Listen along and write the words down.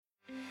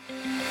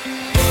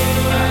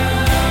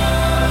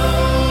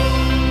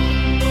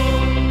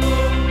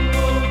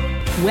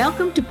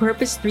Welcome to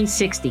Purpose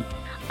 360.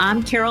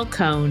 I'm Carol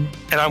Cohn.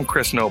 And I'm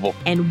Chris Noble.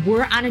 And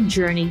we're on a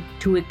journey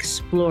to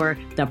explore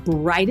the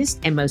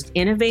brightest and most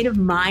innovative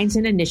minds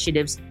and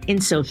initiatives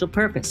in social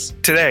purpose.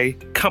 Today,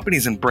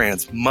 companies and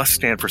brands must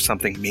stand for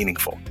something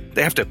meaningful.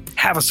 They have to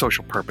have a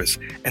social purpose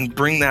and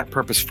bring that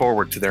purpose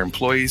forward to their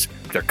employees,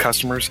 their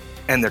customers,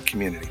 and their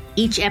community.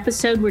 Each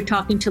episode, we're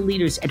talking to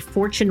leaders at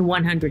Fortune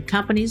 100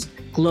 companies,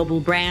 global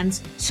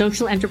brands,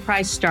 social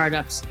enterprise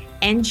startups,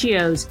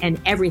 NGOs, and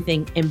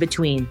everything in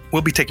between.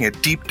 We'll be taking a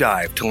deep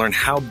dive to learn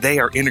how they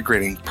are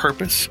integrating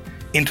purpose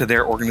into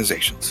their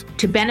organizations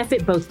to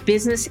benefit both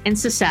business and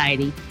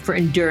society for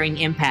enduring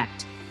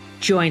impact.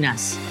 Join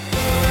us.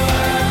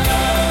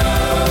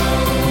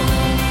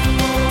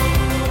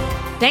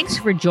 Thanks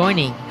for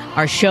joining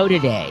our show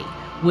today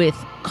with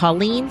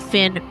Colleen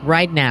Finn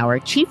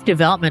Ridenour, Chief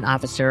Development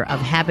Officer of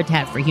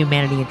Habitat for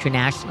Humanity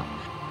International.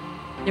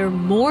 They're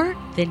more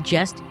than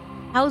just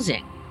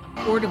housing,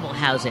 affordable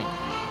housing.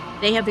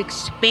 They have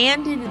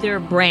expanded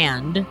their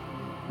brand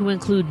to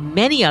include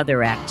many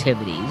other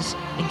activities,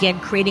 again,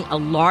 creating a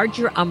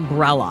larger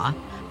umbrella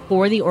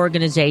for the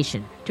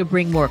organization to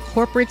bring more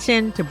corporates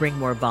in, to bring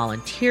more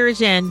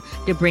volunteers in,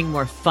 to bring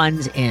more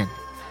funds in.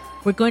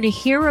 We're going to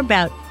hear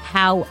about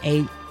how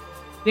a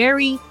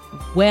very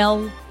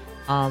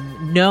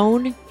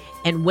known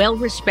and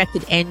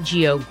well-respected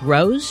NGO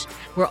grows.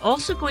 We're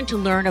also going to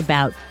learn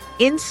about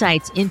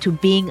insights into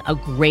being a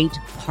great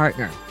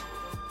partner,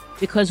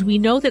 because we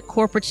know that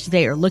corporates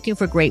today are looking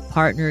for great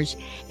partners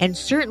and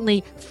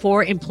certainly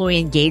for employee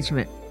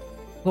engagement.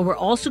 But we're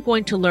also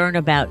going to learn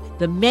about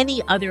the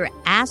many other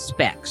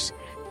aspects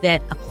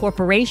that a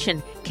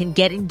corporation can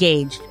get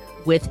engaged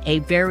with a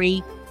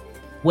very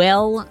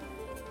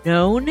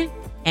well-known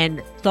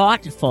and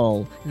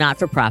thoughtful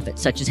not-for-profit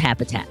such as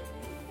Habitat.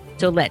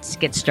 So let's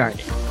get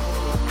started.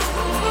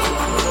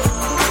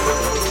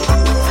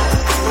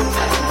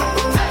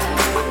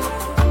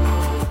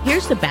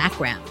 Here's the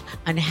background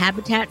on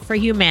Habitat for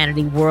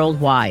Humanity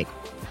worldwide.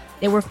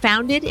 They were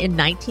founded in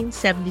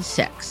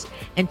 1976,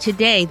 and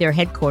today their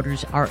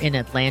headquarters are in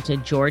Atlanta,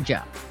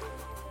 Georgia.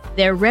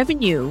 Their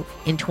revenue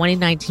in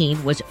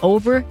 2019 was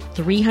over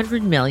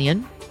 $300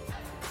 million.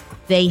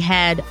 They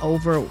had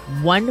over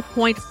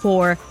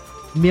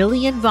 1.4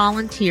 million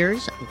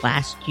volunteers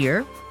last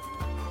year.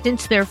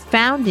 Since their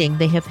founding,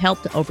 they have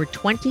helped over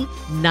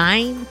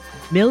 29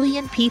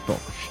 million people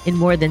in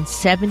more than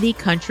 70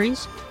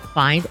 countries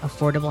find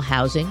affordable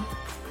housing.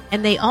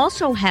 And they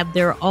also have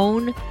their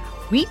own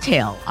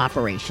retail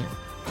operation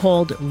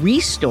called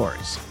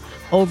Restores,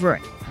 over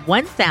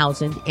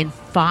 1,000 in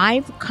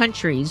 5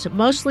 countries,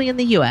 mostly in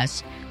the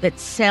U.S., that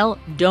sell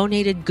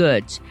donated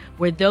goods,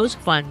 where those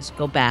funds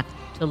go back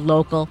to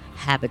local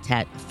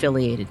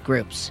Habitat-affiliated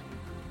groups.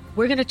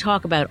 We're going to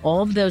talk about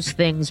all of those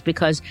things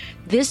because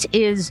this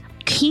is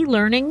key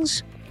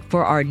learnings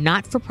for our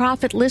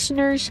not-for-profit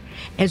listeners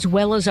as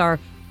well as our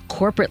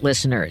corporate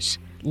listeners.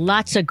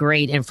 Lots of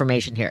great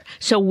information here.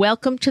 So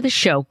welcome to the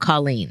show,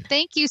 Colleen.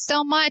 Thank you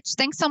so much.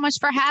 Thanks so much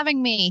for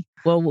having me.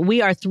 Well,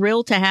 we are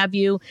thrilled to have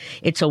you.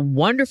 It's a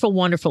wonderful,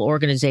 wonderful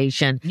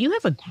organization. You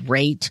have a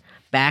great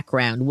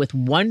background with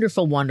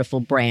wonderful, wonderful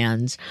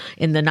brands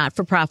in the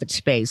not-for-profit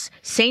space,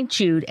 St.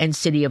 Jude and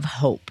City of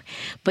Hope.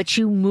 But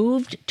you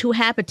moved to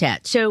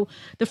Habitat. So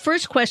the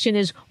first question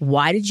is,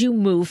 why did you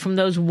move from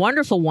those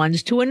wonderful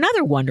ones to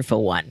another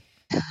wonderful one?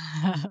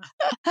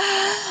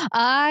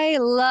 I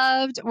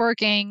loved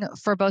working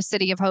for both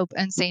City of Hope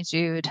and St.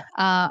 Jude.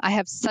 I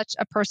have such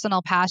a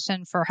personal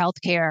passion for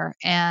healthcare,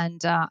 and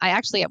I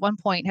actually at one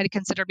point had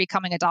considered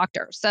becoming a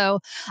doctor. So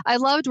I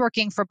loved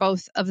working for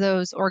both of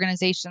those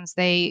organizations.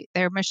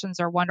 Their missions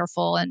are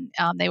wonderful, and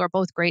they were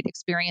both great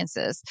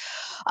experiences.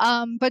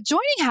 But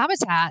joining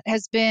Habitat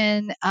has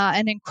been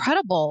an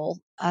incredible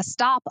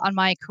stop on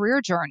my career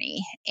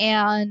journey.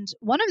 And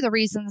one of the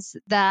reasons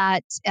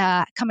that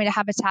coming to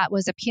Habitat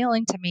was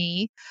appealing to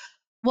me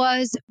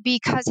was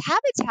because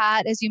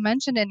Habitat, as you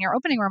mentioned in your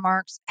opening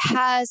remarks,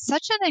 has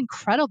such an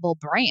incredible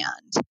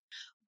brand,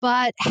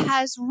 but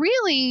has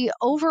really,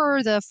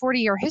 over the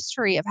 40-year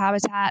history of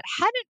Habitat,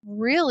 hadn't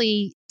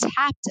really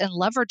tapped and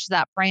leveraged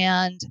that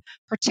brand,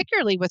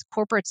 particularly with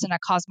corporates in a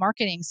cause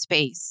marketing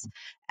space,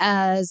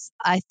 as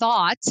I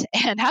thought,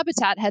 and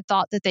Habitat had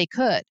thought that they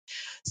could.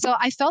 So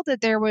I felt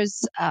that there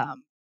was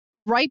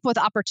ripe with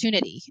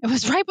opportunity. It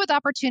was ripe with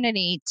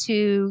opportunity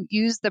to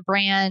use the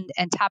brand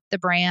and tap the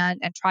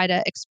brand and try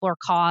to explore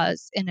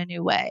cause in a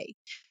new way.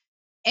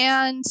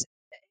 And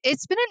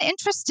it's been an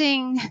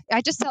interesting,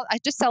 I just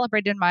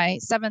celebrated my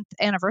 7th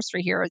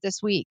anniversary here this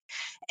week.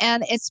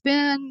 And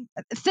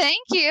thank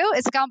you.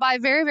 It's gone by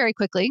very, very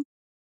quickly.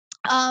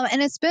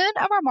 And it's been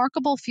a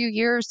remarkable few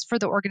years for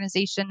the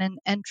organization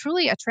and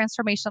truly a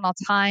transformational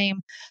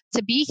time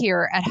to be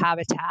here at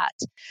Habitat.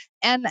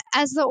 And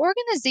as the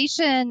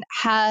organization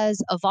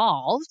has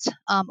evolved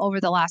over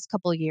the last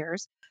couple of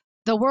years,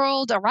 the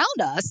world around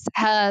us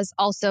has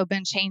also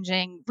been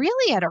changing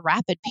really at a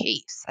rapid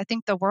pace. I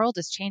think the world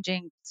is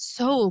changing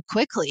so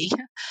quickly,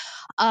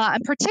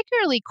 and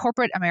particularly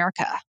corporate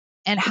America.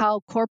 and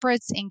how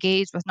corporates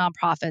engage with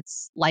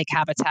nonprofits like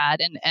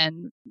Habitat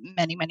and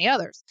many, many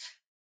others.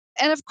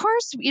 And of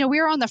course,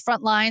 we're on the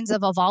front lines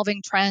of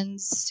evolving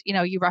trends.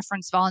 You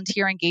referenced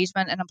volunteer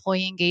engagement and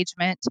employee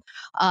engagement,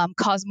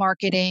 cause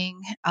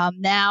marketing,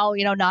 now,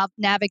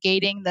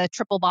 navigating the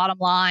triple bottom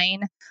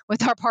line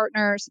with our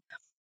partners.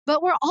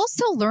 But we're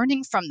also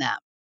learning from them,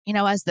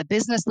 as the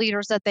business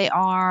leaders that they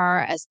are,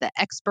 as the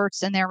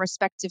experts in their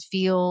respective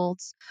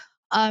fields,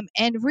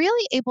 and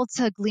really able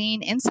to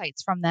glean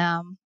insights from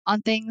them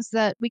on things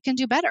that we can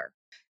do better,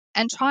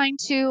 and trying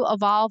to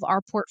evolve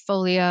our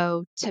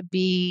portfolio to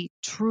be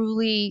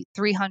truly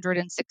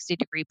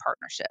 360-degree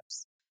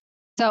partnerships.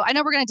 So I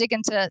know we're going to dig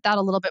into that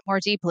a little bit more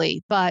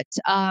deeply, but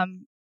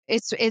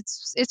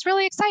it's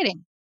really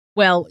exciting.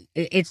 Well,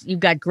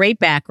 you've got great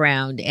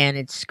background, and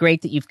it's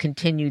great that you've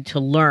continued to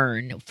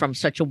learn from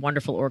such a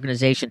wonderful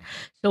organization.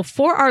 So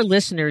for our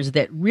listeners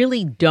that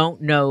really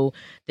don't know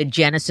the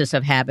genesis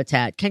of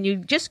Habitat, can you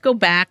just go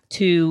back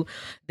to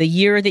the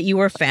year that you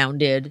were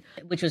founded,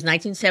 which was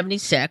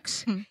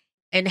 1976,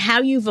 and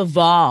how you've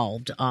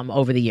evolved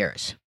over the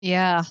years?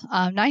 Yeah,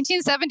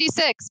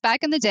 1976,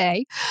 back in the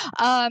day.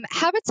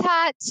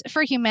 Habitat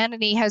for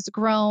Humanity has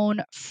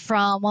grown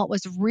from what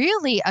was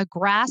really a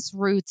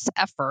grassroots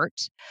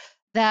effort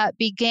that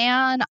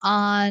began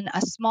on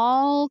a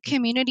small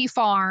community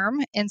farm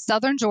in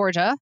southern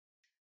Georgia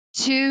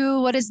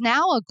to what is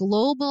now a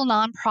global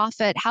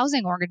nonprofit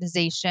housing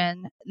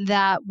organization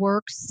that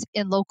works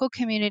in local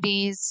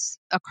communities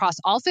across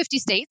all 50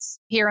 states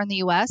here in the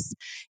U.S.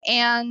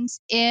 and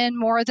in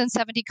more than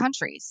 70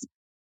 countries.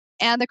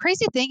 And the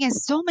crazy thing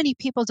is, so many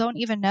people don't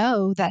even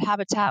know that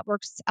Habitat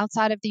works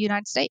outside of the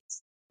United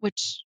States,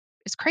 which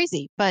is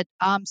crazy. But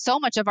so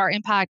much of our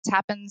impact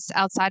happens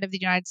outside of the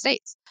United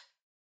States.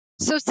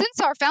 So since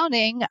our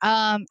founding,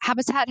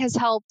 Habitat has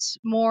helped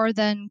more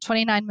than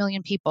 29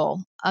 million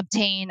people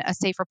obtain a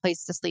safer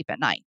place to sleep at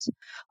night,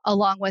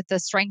 along with the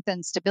strength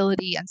and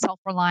stability and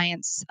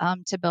self-reliance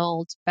to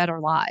build better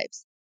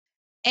lives.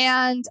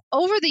 And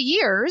over the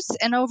years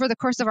and over the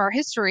course of our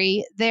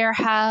history, there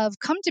have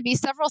come to be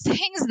several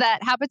things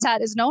that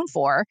Habitat is known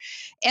for.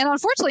 And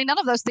unfortunately, none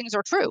of those things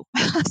are true.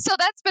 So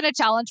that's been a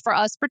challenge for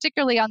us,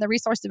 particularly on the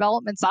resource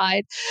development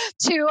side,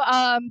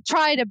 to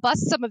try to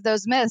bust some of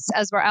those myths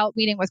as we're out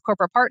meeting with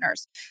corporate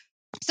partners.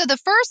 So the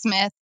first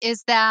myth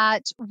is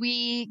that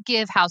we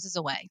give houses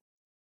away.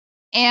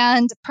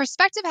 And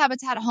prospective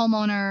Habitat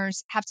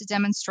homeowners have to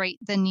demonstrate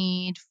the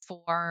need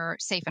for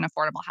safe and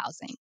affordable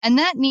housing. And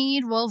that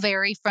need will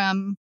vary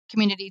from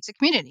community to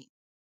community.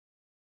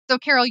 So,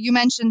 Carol, you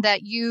mentioned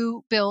that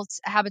you built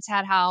a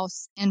Habitat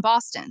house in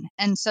Boston.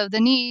 And so the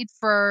need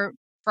for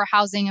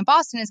housing in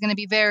Boston is going to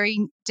be very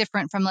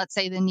different from, let's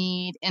say, the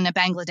need in a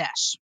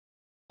Bangladesh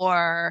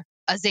or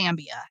a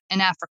Zambia in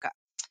Africa.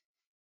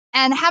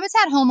 And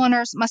Habitat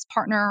homeowners must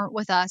partner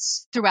with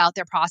us throughout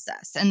their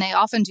process, and they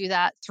often do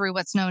that through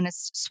what's known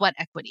as sweat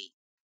equity.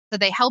 So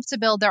they help to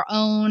build their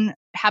own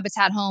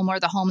Habitat home or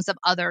the homes of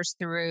others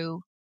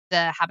through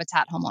the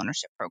Habitat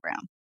homeownership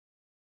program.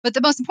 But the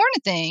most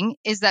important thing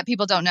is that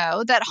people don't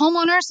know that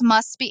homeowners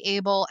must be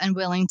able and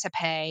willing to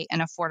pay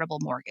an affordable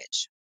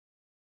mortgage.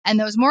 And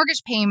those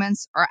mortgage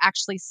payments are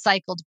actually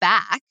cycled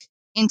back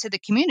into the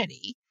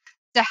community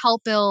to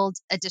help build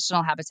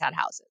additional Habitat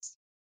houses.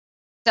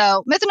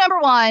 So myth number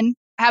one,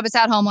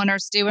 Habitat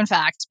homeowners do in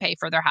fact pay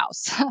for their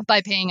house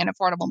by paying an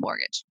affordable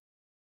mortgage.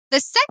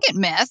 The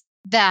second myth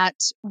that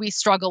we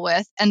struggle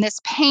with, and this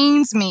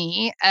pains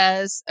me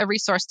as a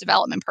resource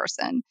development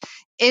person,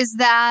 is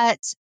that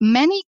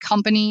many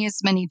companies,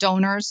 many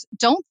donors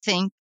don't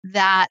think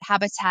that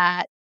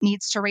Habitat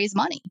needs to raise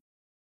money.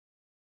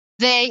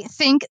 They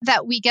think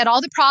that we get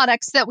all the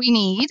products that we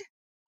need.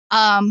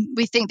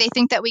 They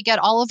think that we get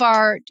all of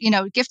our,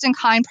 gift in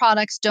kind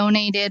products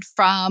donated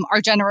from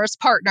our generous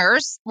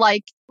partners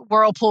like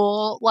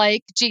Whirlpool,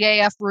 like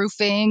GAF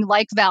Roofing,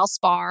 like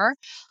Valspar,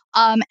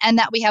 and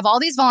that we have all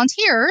these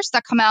volunteers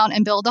that come out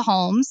and build the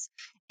homes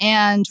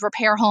and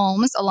repair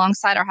homes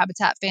alongside our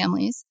Habitat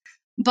families.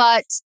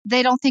 But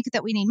they don't think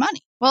that we need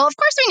money. Well, of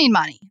course we need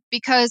money,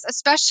 because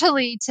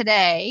especially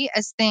today,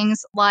 as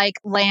things like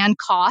land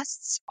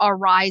costs are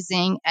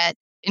rising at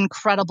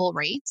incredible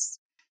rates,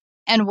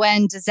 and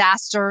when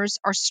disasters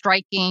are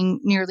striking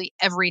nearly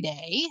every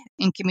day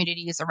in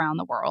communities around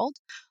the world,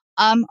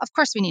 of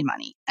course we need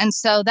money. And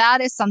so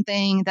that is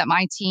something that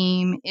my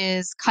team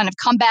is kind of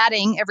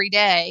combating every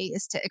day,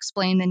 is to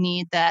explain the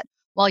need that,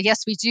 well,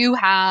 yes, we do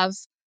have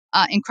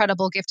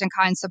incredible gift and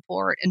kind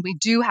support, and we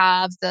do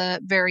have the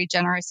very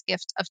generous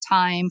gift of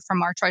time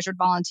from our treasured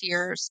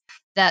volunteers,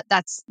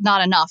 that's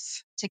not enough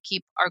to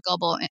keep our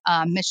global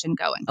mission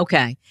going.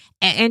 Okay.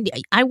 And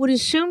I would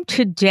assume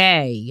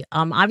today,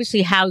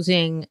 obviously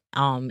housing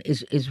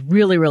is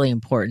really, really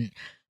important,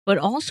 but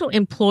also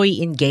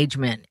employee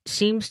engagement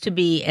seems to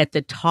be at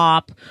the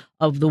top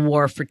of the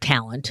war for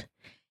talent.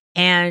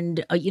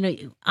 And,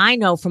 I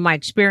know from my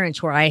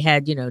experience where I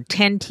had,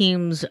 10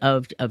 teams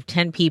of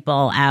 10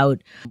 people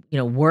out,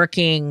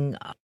 working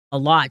a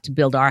lot to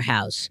build our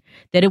house,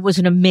 that it was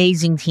an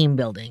amazing team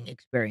building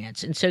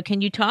experience. And so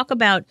can you talk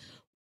about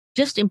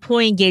just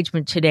employee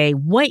engagement today,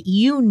 what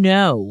you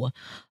know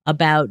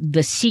about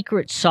the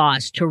secret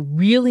sauce to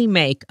really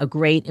make a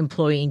great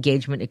employee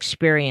engagement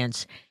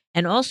experience.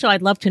 And also,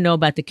 I'd love to know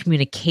about the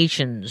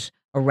communications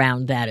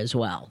around that as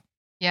well.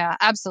 Yeah,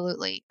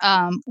 absolutely.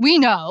 We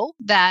know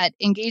that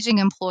engaging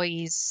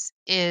employees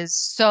is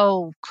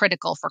so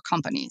critical for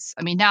companies.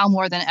 I mean, now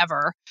more than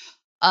ever,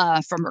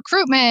 from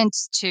recruitment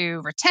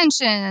to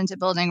retention to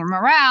building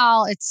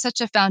morale, it's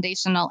such a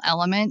foundational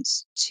element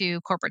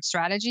to corporate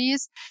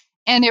strategies.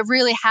 And it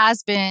really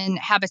has been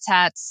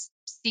Habitat's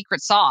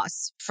secret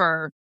sauce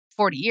for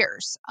 40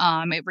 years.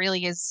 It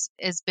really has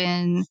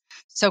been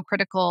so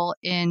critical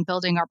in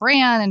building our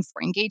brand and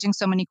for engaging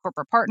so many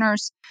corporate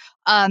partners.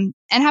 And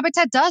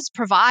Habitat does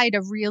provide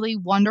a really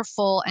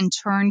wonderful and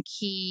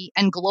turnkey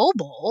and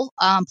global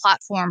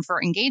platform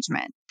for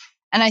engagement.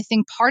 And I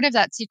think part of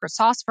that secret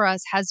sauce for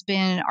us has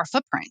been our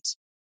footprint,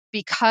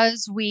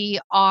 because we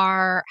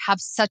have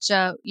such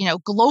a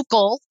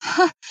global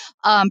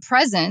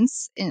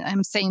presence. And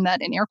I'm saying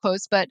that in air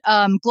quotes, but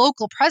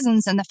global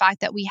presence, and the fact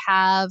that we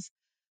have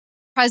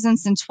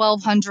presence in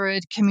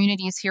 1,200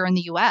 communities here in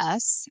the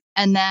U.S.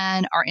 and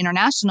then our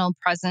international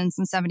presence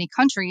in 70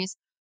 countries,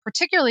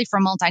 particularly for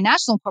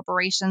multinational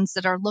corporations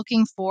that are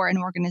looking for an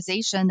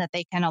organization that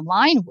they can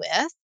align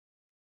with,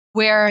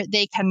 where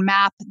they can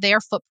map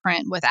their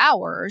footprint with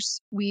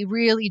ours. We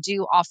really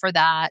do offer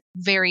that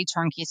very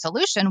turnkey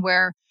solution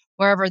where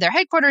wherever their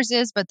headquarters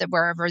is, but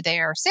wherever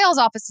their sales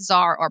offices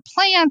are or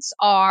plants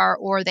are,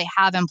 or they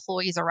have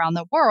employees around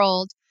the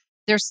world,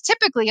 there's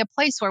typically a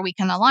place where we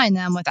can align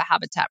them with a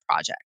Habitat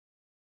project.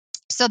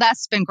 So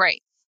that's been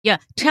great. Yeah.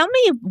 Tell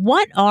me,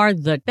 what are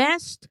the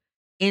best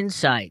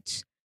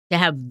insights to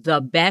have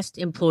the best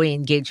employee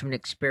engagement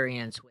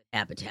experience with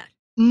Habitat?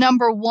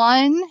 Number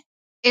one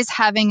is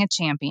having a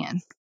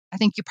champion. I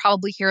think you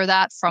probably hear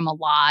that from a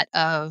lot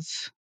of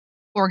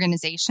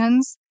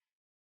organizations.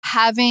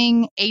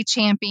 Having a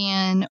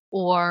champion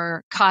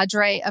or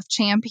cadre of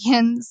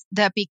champions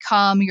that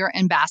become your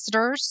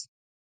ambassadors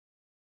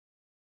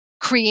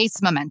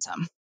creates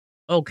momentum.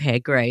 Okay,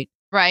 great.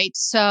 Right.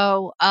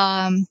 So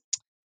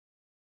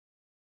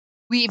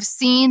we've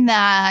seen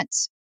that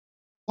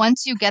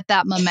once you get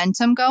that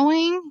momentum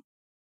going,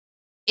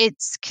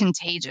 it's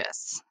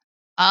contagious.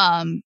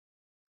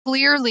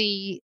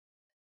 Clearly,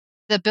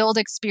 the build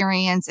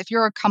experience, if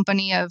you're a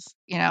company of,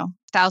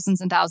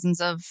 thousands and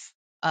thousands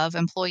of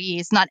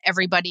employees, not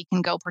everybody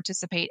can go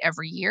participate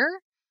every year.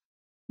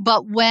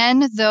 But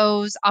when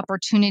those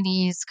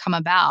opportunities come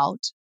about,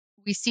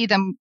 we see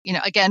them,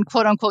 again,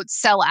 quote unquote,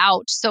 sell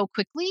out so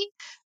quickly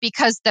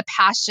because the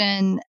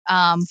passion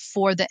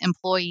for the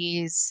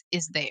employees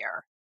is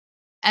there.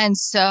 And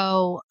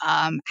so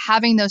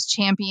having those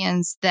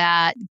champions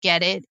that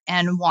get it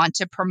and want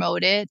to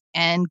promote it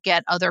and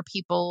get other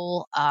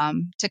people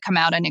to come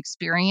out and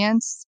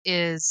experience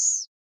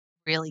is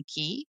really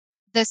key.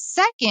 The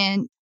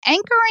second,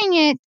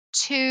 anchoring it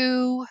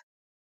to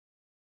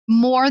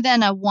more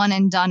than a one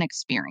and done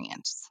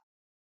experience.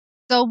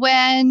 So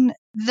when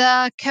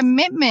the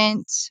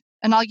commitment,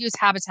 and I'll use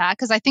Habitat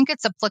because I think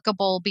it's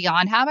applicable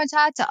beyond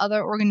Habitat to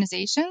other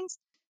organizations,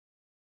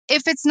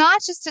 if it's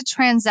not just a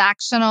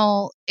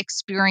transactional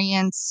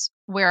experience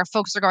where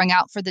folks are going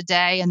out for the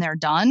day and they're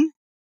done,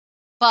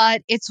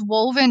 but it's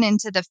woven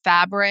into the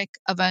fabric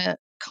of a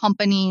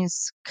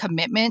company's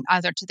commitment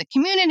either to the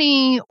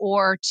community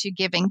or to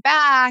giving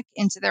back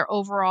into their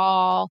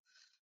overall,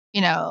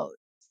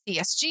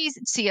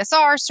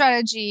 CSR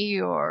strategy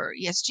or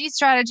ESG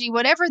strategy,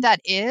 whatever that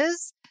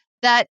is,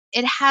 that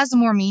it has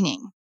more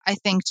meaning, I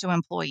think, to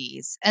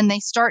employees. And they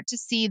start to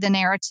see the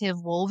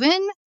narrative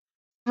woven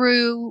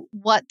through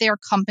what their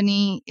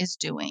company is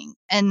doing.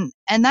 And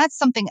that's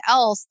something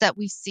else that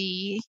we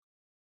see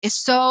is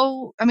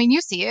so,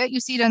 you see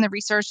it in the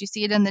research, you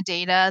see it in the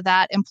data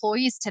that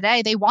employees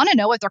today, they want to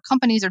know what their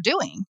companies are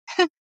doing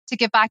to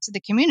give back to the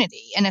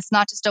community. And it's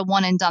not just a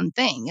one and done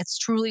thing. It's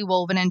truly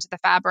woven into the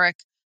fabric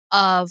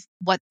of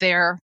what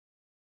their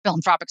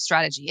philanthropic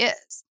strategy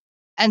is.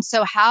 And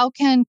so how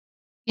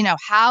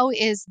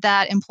is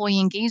that employee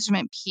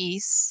engagement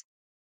piece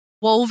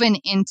woven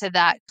into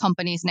that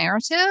company's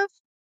narrative?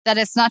 That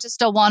it's not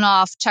just a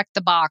one-off, check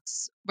the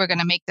box, we're going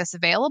to make this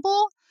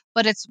available,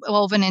 but it's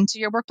woven into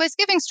your workplace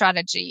giving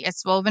strategy.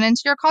 It's woven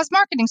into your cause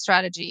marketing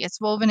strategy.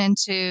 It's woven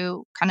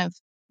into kind of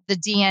the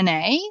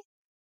DNA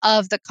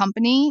of the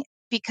company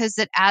because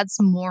it adds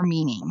more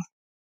meaning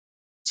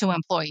to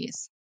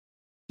employees.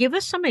 Give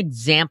us some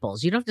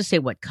examples. You don't have to say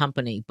what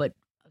company, but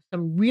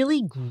some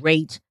really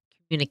great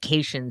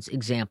communications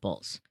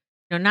examples.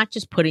 Not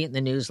just putting it in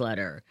the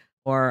newsletter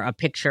or a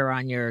picture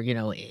on your,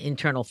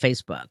 internal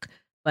Facebook,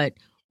 but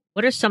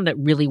what are some that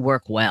really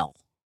work well?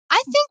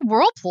 I think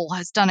Whirlpool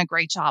has done a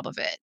great job of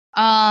it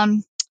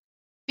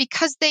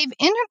because they've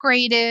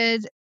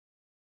integrated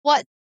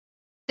what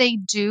they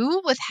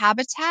do with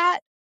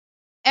Habitat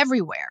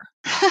everywhere.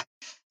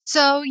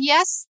 So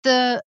yes,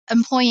 the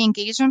employee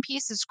engagement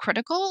piece is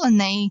critical, and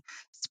they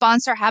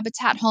sponsor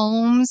Habitat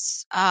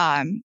homes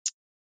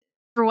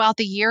throughout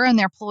the year, and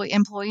their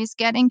employees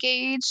get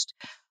engaged.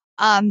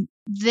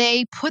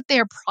 They put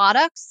their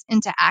products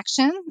into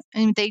action,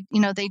 and they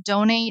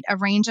donate a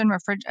range and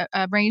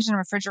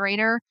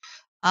refrigerator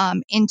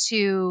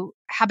into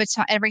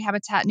every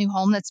Habitat new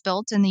home that's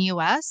built in the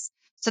U.S.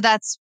 So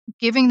that's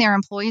giving their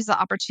employees the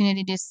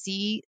opportunity to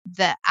see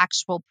the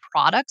actual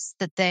products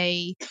that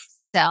they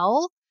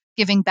sell,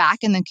 giving back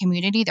in the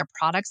community, their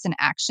products in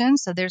action.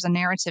 So there's a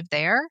narrative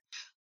there.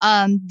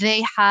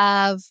 They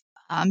have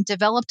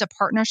developed a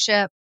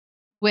partnership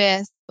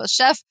with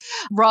Chef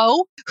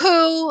Rowe,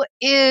 who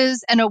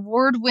is an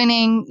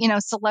award-winning,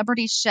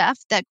 celebrity chef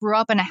that grew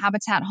up in a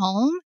Habitat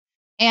home.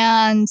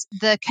 And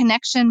the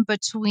connection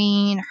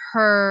between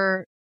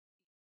her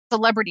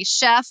celebrity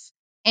chef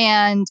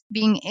and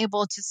being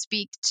able to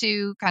speak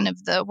to kind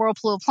of the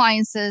Whirlpool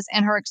appliances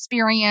and her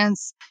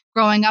experience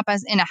growing up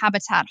as in a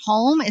Habitat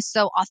home is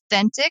so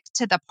authentic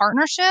to the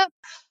partnership.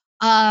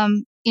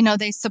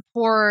 They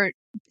support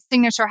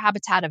signature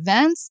Habitat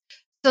events.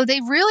 So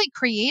they really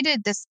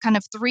created this kind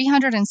of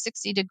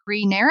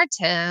 360-degree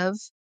narrative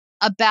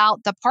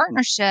about the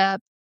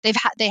partnership.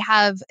 They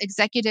have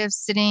executives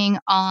sitting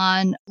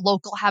on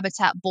local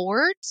Habitat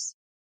boards.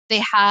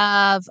 They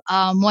have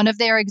one of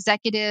their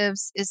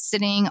executives is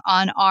sitting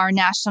on our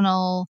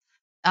national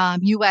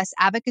U.S.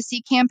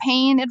 advocacy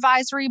campaign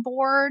advisory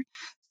board.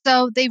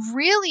 So they've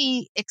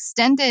really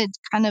extended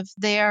kind of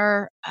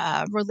their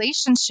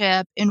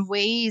relationship in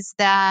ways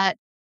that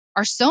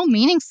are so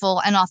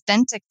meaningful and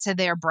authentic to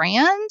their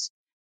brand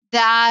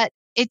that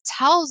it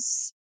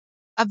tells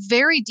a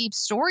very deep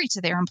story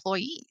to their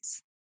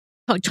employees.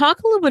 Talk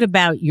a little bit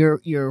about your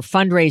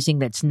fundraising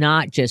that's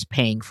not just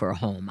paying for a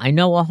home. I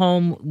know a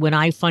home, when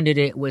I funded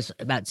it, was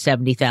about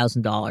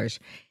 $70,000.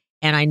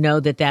 And I know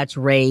that that's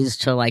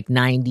raised to like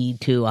 90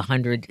 to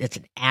 100. It's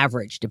an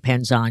average,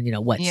 depends on,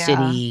 what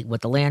city,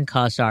 what the land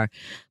costs are.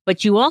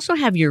 But you also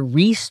have your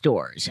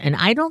restores. And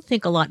I don't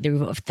think there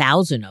are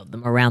 1,000 of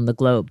them around the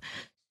globe.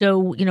 So,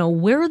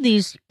 where are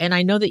these? And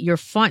I know that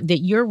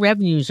your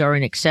revenues are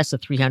in excess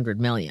of $300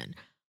 million.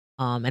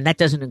 And that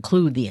doesn't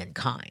include the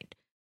in-kind.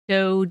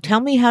 So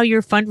tell me how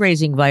you're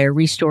fundraising via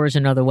restores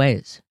and other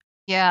ways.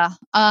 Yeah.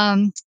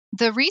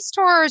 The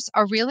restores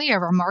are really a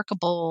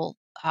remarkable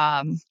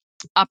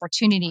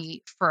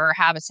opportunity for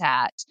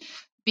Habitat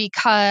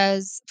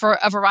because for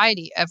a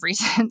variety of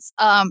reasons.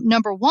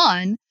 Number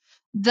one,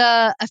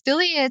 the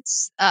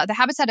affiliates, the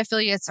Habitat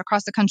affiliates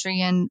across the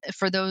country and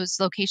for those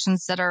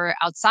locations that are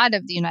outside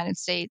of the United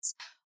States,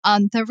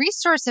 the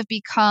restores have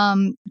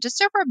become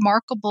just a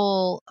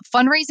remarkable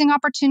fundraising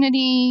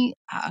opportunity,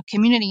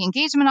 community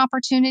engagement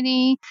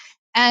opportunity,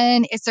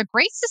 and it's a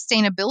great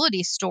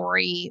sustainability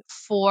story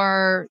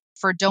for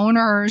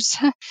donors,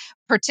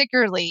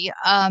 particularly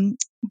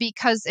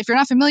because if you're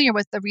not familiar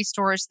with the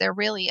restores, they're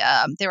really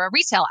they're a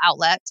retail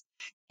outlet.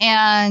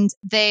 And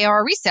they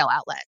are a resale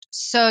outlet.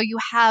 So you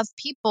have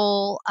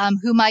people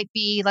who might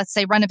be, let's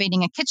say,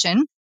 renovating a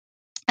kitchen,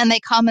 and they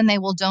come and they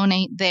will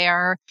donate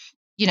their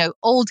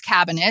old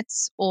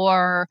cabinets,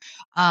 or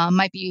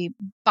might be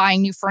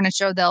buying new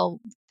furniture. They'll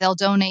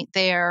donate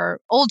their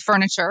old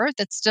furniture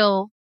that's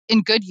still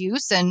in good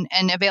use and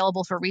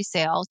available for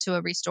resale to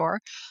a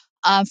restore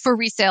for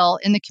resale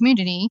in the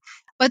community.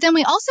 But then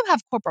we also have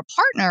corporate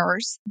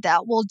partners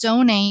that will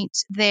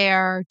donate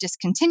their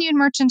discontinued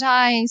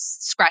merchandise,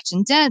 scratch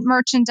and dent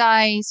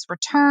merchandise,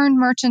 return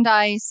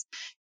merchandise.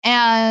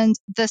 And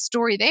the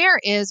story there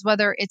is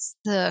whether it's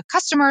the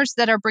customers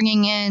that are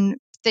bringing in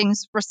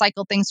things,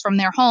 recycled things from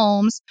their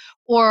homes,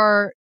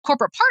 or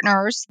corporate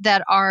partners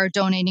that are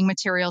donating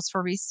materials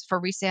for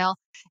resale.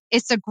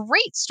 It's a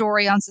great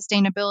story on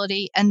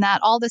sustainability and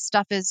that all this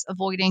stuff is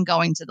avoiding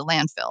going to the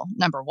landfill,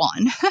 number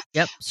one.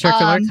 Yep.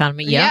 Circular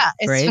economy. Yeah,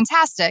 it's great.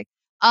 fantastic.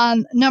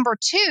 Number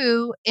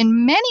two,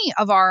 in many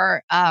of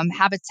our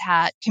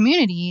Habitat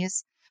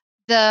communities,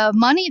 the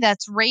money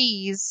that's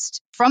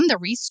raised from the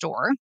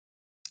restore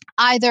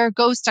either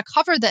goes to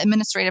cover the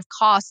administrative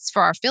costs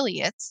for our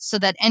affiliates so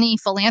that any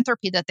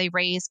philanthropy that they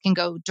raise can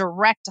go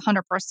direct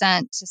 100%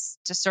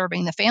 to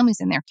serving the families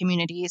in their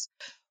communities,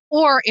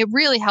 or it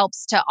really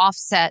helps to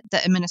offset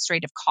the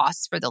administrative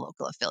costs for the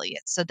local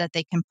affiliates so that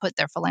they can put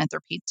their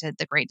philanthropy to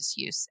the greatest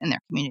use in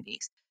their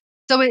communities.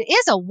 So it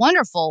is a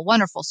wonderful,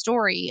 wonderful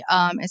story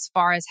as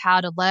far as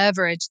how to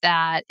leverage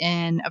that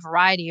in a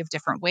variety of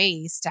different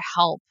ways to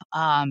help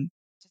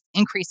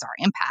increase our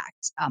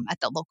impact at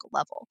the local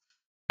level.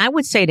 I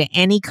would say to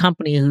any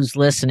company who's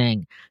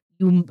listening,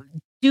 you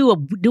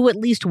do at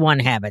least one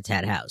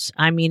Habitat house.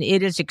 I mean,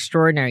 it is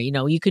extraordinary.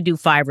 You could do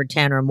 5 or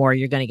 10 or more.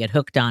 You're going to get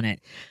hooked on it.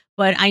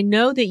 But I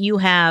know that you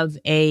have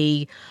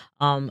an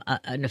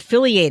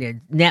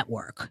affiliated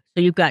network.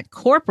 So you've got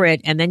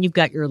corporate and then you've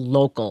got your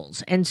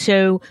locals. And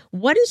so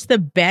what is the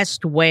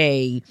best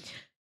way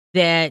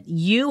that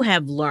you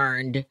have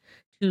learned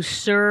to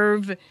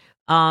serve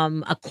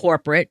a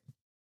corporate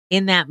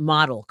in that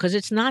model? Because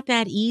it's not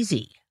that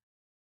easy.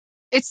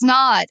 It's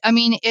not. I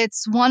mean,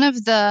 it's one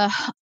of the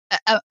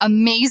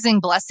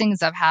amazing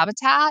blessings of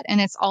habitat. And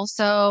it's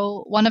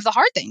also one of the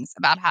hard things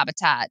about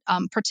habitat,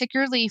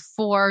 particularly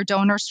for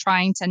donors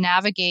trying to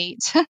navigate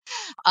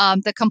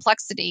the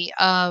complexity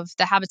of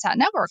the habitat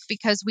network,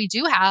 because we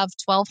do have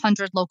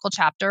 1,200 local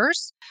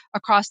chapters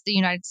across the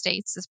United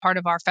States as part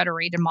of our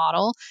federated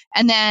model.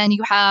 And then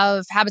you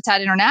have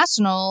Habitat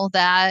International,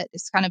 that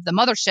is kind of the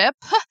mothership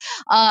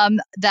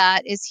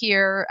that is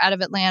here out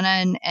of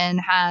Atlanta and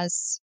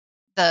has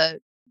the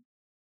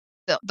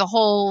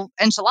whole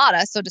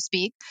enchilada, so to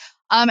speak.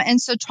 And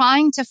so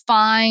trying to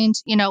find,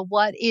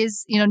 what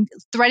is,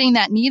 threading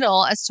that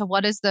needle as to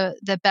what is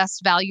the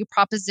best value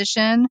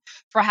proposition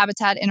for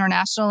Habitat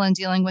International and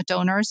dealing with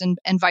donors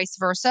and vice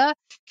versa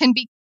can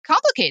be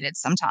complicated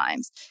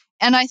sometimes.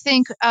 And I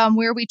think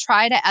where we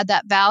try to add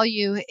that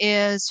value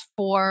is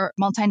for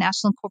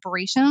multinational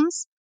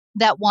corporations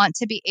that want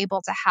to be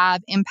able to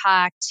have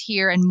impact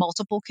here in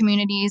multiple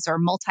communities or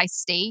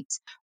multi-state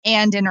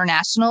and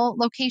international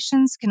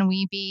locations. Can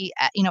we be,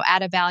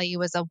 add a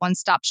value as a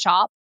one-stop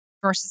shop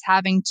versus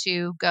having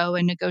to go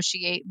and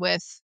negotiate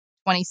with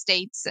 20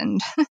 states and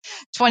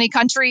 20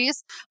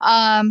 countries,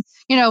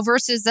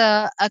 versus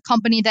a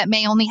company that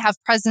may only have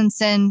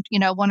presence in,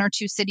 one or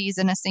two cities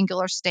in a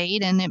singular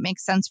state, and it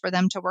makes sense for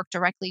them to work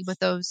directly with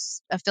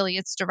those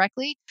affiliates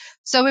directly.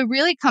 So it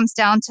really comes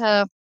down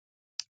to,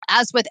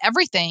 as with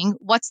everything,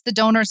 what's the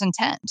donor's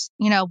intent?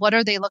 What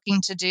are they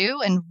looking to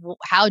do, and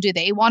how do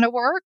they want to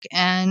work,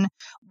 and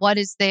what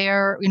is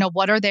their,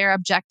 what are their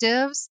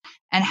objectives,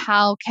 and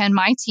how can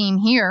my team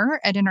here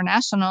at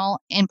International,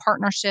 in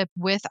partnership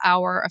with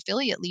our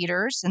affiliate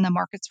leaders in the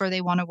markets where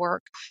they want to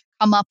work,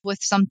 come up with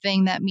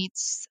something that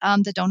meets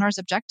the donor's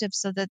objectives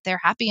so that they're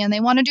happy and they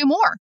want to do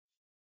more.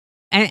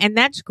 And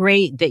that's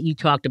great that you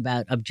talked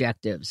about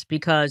objectives,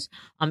 because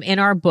in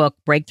our book,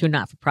 Breakthrough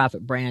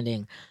Not-for-Profit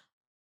Branding,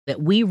 that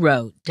we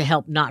wrote to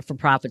help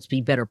not-for-profits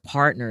be better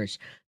partners,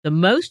 the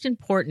most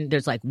important,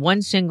 there's like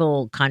one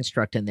single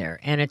construct in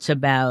there, and it's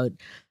about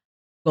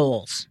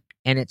goals.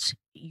 And it's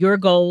your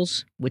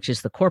goals, which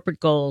is the corporate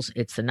goals,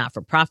 it's the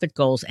not-for-profit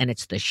goals, and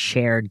it's the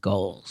shared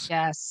goals.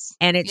 Yes.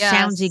 And it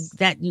sounds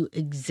that you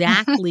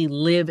exactly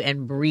live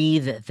and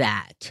breathe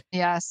that.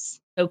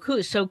 Yes. So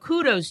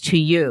kudos to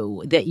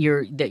you that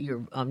you're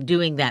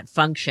doing that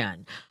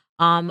function.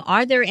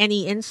 Are there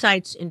any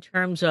insights in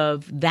terms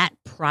of that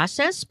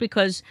process?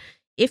 Because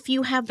if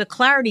you have the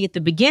clarity at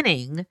the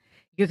beginning,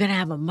 you're going to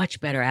have a much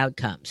better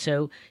outcome.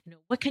 So,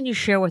 what can you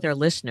share with our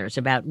listeners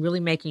about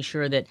really making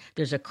sure that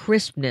there's a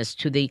crispness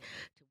to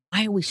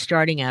why are we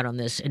starting out on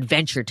this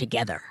adventure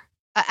together?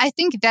 I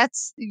think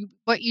that's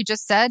what you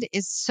just said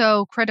is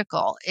so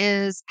critical,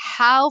 is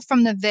how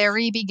from the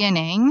very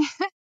beginning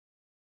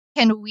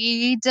can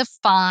we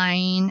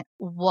define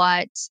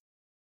what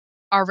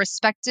our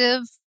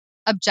respective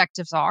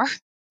objectives are,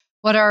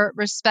 what our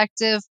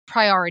respective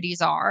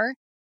priorities are,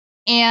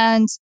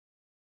 and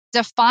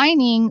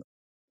defining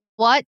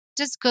what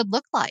does good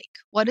look like?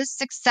 What does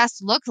success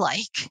look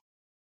like?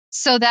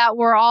 So that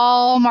we're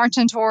all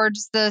marching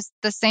towards the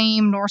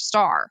same North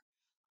Star.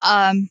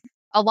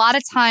 A lot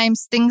of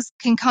times things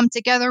can come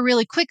together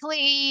really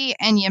quickly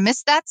and you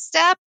miss that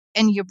step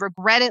and you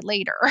regret it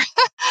later.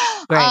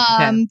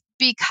 Right, okay.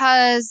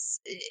 Because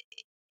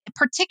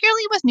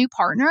particularly with new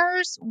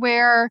partners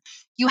where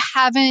you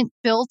haven't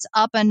built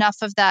up enough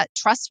of that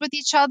trust with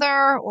each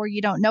other, or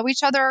you don't know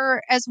each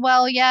other as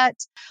well yet.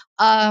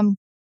 And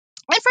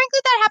frankly,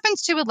 that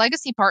happens too with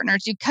legacy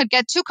partners. You could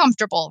get too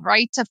comfortable,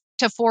 right?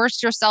 To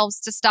force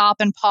yourselves to stop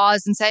and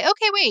pause and say,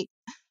 okay, wait.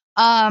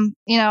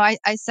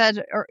 I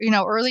said,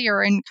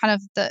 earlier in kind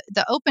of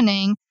the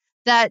opening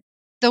that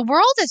the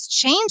world is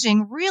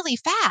changing really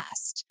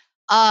fast.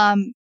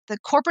 The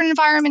corporate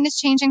environment is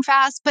changing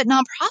fast, but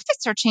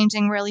nonprofits are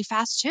changing really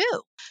fast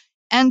too.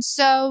 And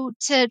so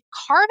to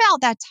carve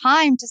out that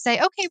time to say,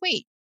 okay,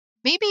 wait,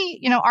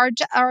 maybe,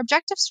 our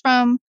objectives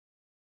from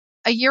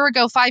a year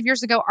ago, 5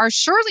 years ago, are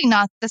surely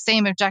not the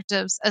same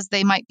objectives as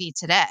they might be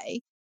today.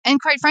 And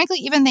quite frankly,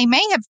 even they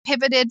may have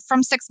pivoted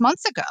from 6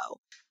 months ago.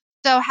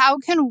 So how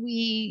can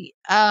we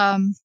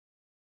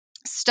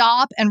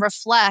stop and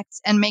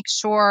reflect and make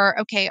sure,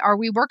 okay, are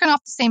we working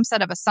off the same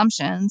set of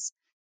assumptions?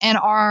 And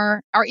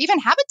are even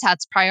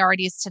Habitat's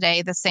priorities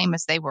today the same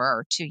as they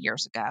were 2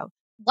 years ago?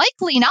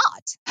 Likely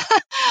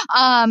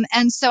not.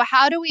 And so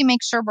how do we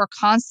make sure we're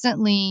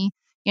constantly,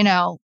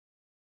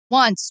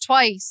 once,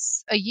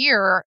 twice a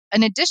year,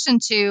 in addition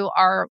to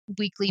our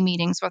weekly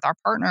meetings with our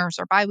partners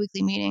or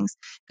biweekly meetings,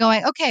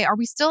 going, okay, are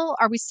we still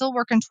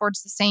working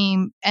towards the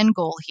same end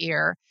goal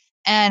here,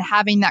 and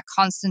having that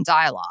constant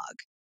dialogue?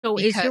 So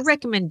is your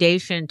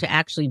recommendation to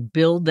actually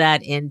build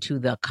that into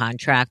the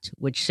contract,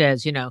 which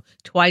says,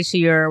 twice a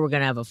year, we're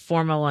going to have a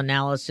formal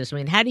analysis? I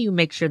mean, how do you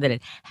make sure that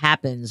it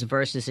happens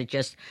versus it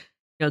just,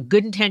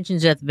 good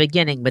intentions at the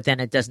beginning, but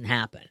then it doesn't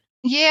happen?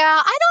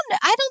 Yeah,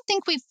 I don't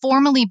think we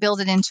formally build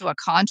it into a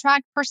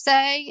contract per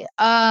se.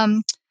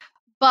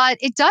 But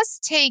it does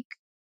take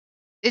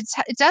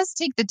it does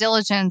take the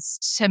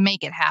diligence to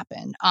make it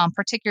happen,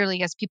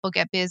 particularly as people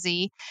get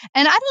busy.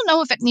 And I don't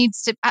know if it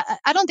needs to.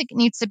 I don't think it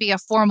needs to be a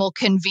formal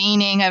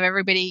convening of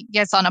everybody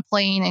gets on a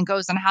plane and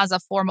goes and has a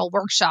formal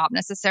workshop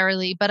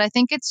necessarily. But I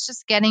think it's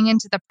just getting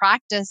into the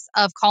practice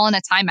of calling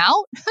a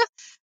timeout,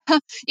 even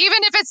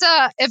if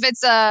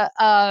it's a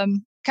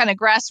kind of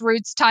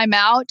grassroots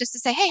timeout, just to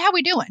say, hey, how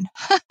we doing?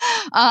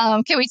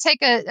 Can we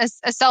take a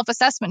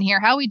self-assessment here?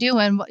 How we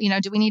doing?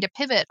 Do we need to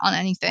pivot on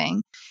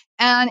anything?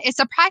 And it's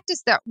a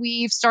practice that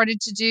we've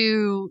started to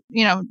do,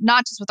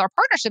 not just with our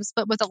partnerships,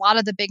 but with a lot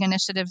of the big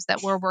initiatives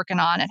that we're working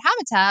on at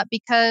Habitat,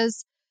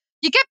 because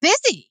you get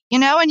busy,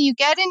 and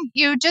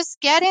you just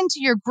get into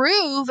your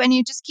groove and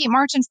you just keep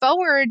marching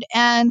forward.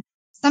 And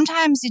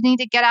sometimes you need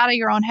to get out of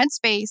your own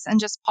headspace and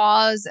just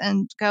pause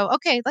and go,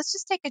 okay, let's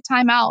just take a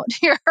time out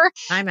here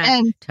Time out.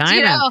 and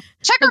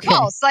check our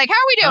pulse. Like, how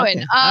are we doing?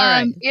 Okay. All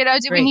right.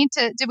 Do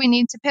we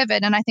need to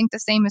pivot? And I think the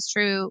same is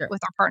true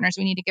with our partners.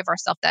 We need to give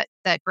ourselves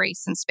that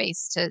grace and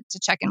space to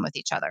check in with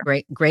each other.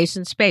 Great grace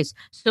and space.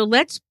 So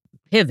let's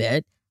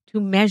pivot to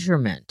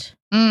measurement.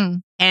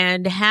 And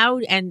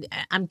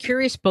I'm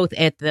curious both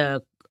at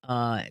the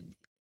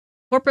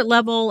corporate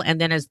level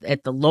and then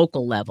at the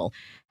local level.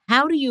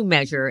 How do you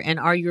measure, and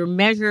are your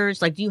measures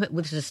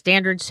with a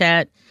standard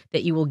set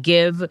that you will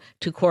give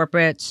to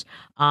corporates,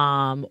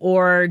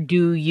 or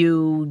do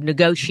you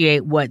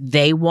negotiate what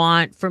they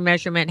want for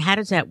measurement? How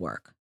does that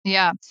work?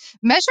 Yeah,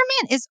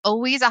 measurement is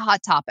always a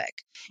hot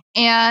topic,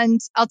 and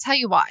I'll tell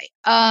you why.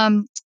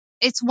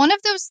 It's one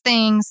of those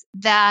things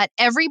that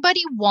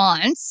everybody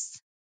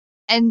wants,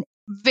 and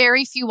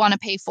very few want to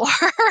pay for.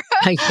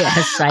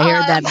 Yes, I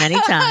heard that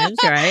many times,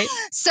 right?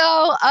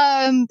 So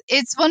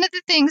it's one of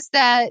the things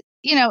that,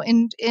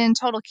 in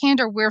total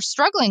candor, we're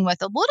struggling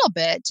with a little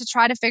bit to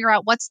try to figure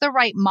out what's the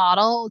right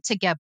model to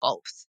get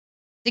both,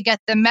 to get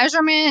the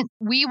measurement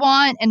we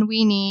want and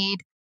we need,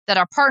 that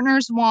our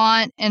partners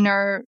want and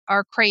are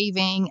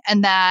craving,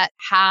 and that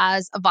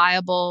has a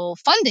viable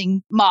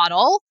funding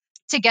model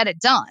to get it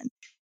done.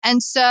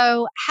 And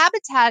so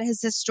Habitat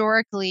has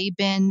historically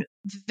been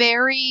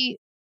very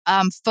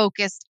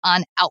focused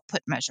on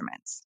output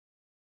measurements.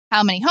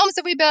 How many homes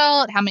have we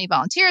built? How many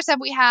volunteers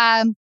have we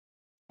had?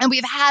 And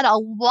we've had a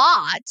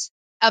lot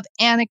of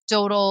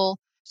anecdotal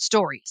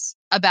stories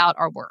about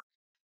our work.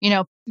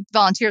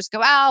 Volunteers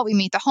go out, we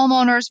meet the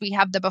homeowners, we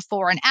have the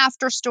before and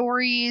after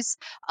stories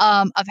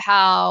of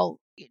how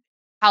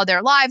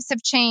their lives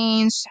have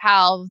changed,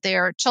 how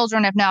their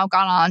children have now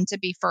gone on to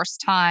be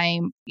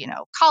first-time,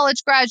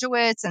 college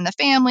graduates and the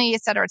family,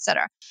 et cetera, et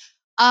cetera.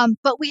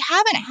 But we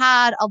haven't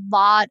had a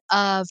lot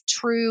of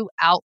true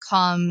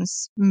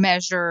outcomes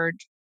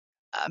measured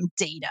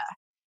data.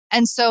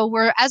 And so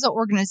we're, as an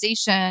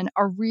organization,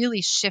 are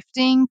really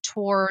shifting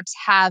towards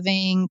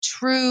having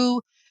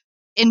true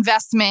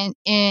investment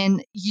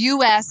in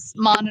U.S.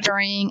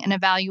 monitoring and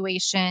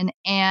evaluation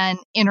and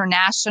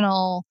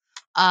international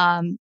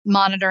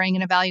monitoring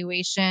and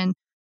evaluation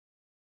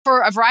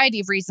for a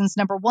variety of reasons.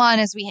 Number one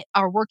is we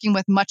are working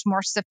with much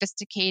more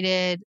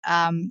sophisticated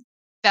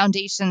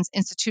foundations,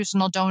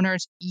 institutional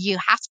donors. You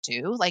have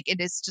to, it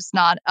is just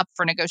not up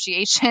for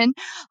negotiation.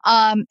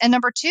 And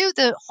number two,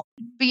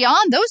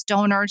 beyond those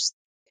donors,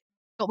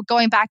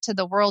 going back to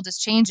the world is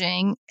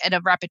changing at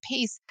a rapid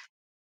pace,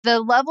 the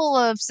level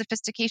of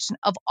sophistication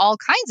of all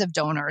kinds of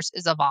donors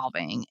is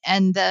evolving,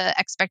 and the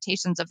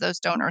expectations of those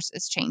donors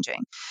is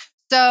changing.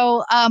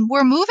 So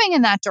we're moving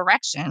in that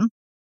direction,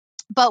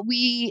 but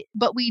we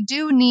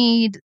do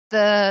need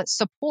the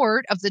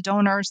support of the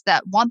donors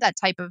that want that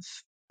type of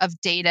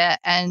data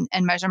and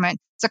measurement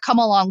to come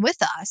along with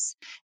us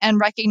and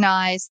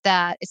recognize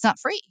that it's not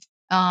free.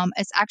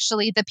 It's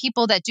actually the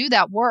people that do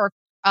that work.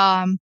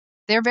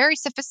 They're very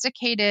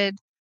sophisticated,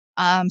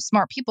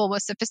 smart people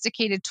with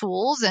sophisticated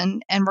tools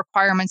and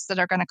requirements that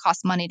are going to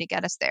cost money to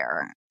get us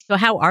there. So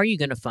how are you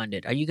going to fund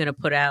it? Are you going to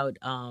put out,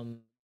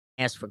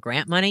 ask for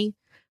grant money,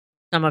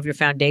 some of your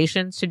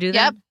foundations to do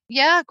that? Yep.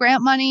 Yeah,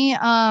 grant money.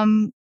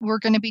 We're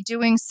going to be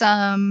doing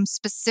some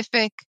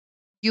specific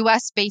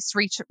U.S.-based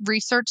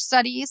research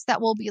studies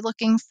that will be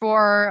looking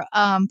for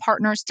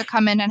partners to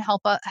come in and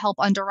help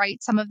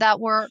underwrite some of that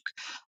work,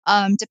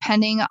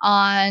 depending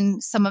on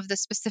some of the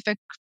specific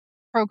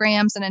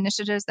programs and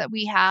initiatives that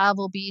we have.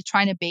 We'll be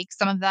trying to bake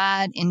some of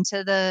that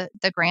into the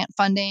grant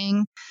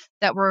funding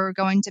that we're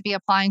going to be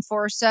applying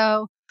for.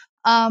 So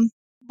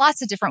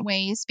lots of different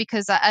ways,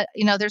 because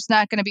there's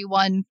not going to be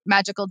one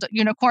magical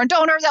unicorn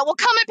donor that will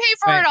come and pay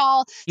for it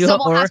all.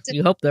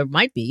 You hope there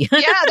might be. Yeah,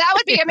 that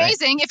would be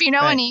amazing if you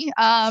know any,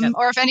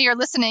 or if any are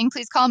listening,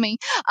 please call me.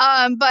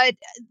 But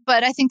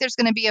I think there's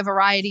going to be a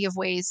variety of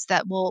ways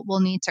that we'll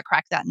need to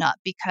crack that nut,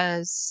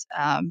 because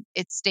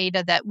it's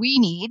data that we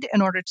need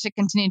in order to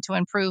continue to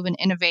improve and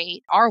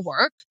innovate our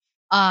work.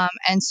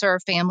 And serve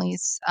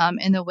families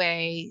in the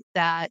way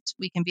that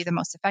we can be the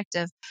most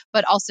effective,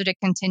 but also to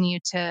continue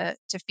to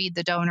feed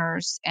the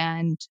donors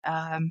and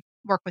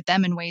work with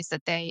them in ways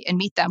that and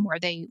meet them where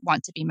they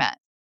want to be met.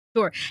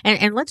 Sure.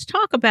 And let's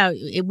talk about,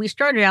 we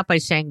started out by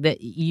saying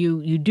that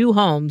you do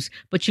homes,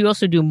 but you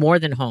also do more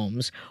than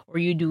homes, or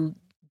you do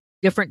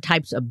different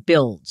types of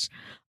builds.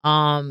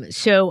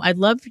 So I'd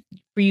love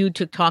for you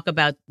to talk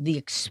about the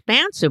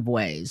expansive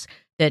ways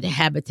that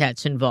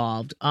Habitat's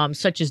involved,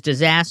 such as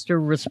disaster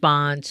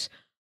response.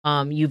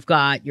 You've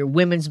got your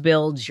women's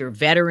builds, your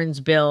veterans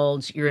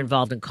builds, you're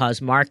involved in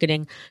cause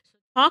marketing.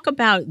 Talk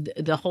about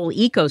the whole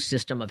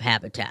ecosystem of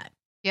Habitat.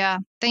 Yeah,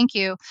 thank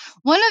you.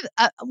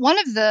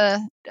 Another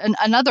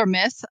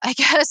myth, I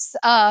guess,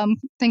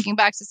 thinking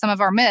back to some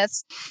of our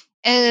myths,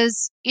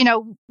 is,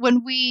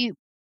 when we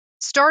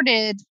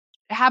started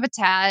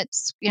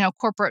Habitat's,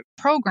 corporate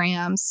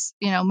programs,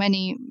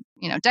 many,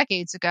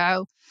 decades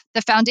ago,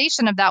 the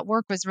foundation of that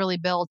work was really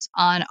built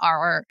on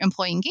our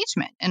employee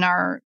engagement and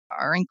our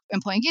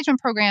employee engagement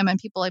program, and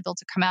people able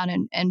to come out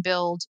and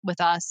build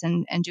with us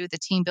and do the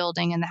team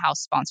building and the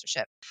house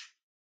sponsorship.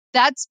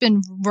 That's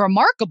been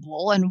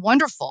remarkable and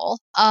wonderful.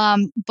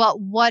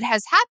 But what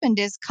has happened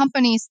is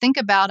companies think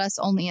about us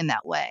only in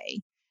that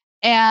way.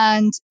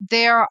 And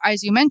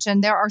as you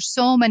mentioned, there are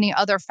so many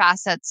other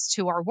facets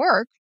to our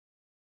work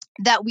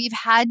that we've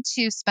had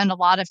to spend a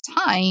lot of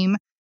time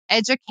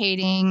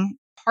educating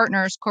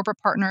partners, corporate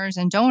partners,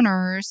 and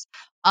donors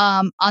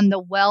on the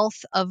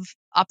wealth of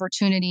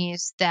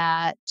opportunities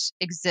that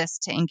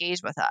exist to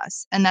engage with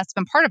us. And that's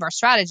been part of our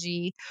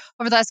strategy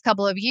over the last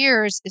couple of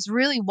years, is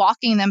really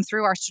walking them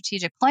through our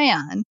strategic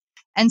plan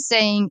and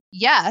saying,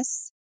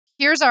 yes,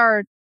 here's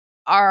our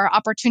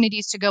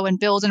opportunities to go and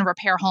build and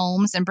repair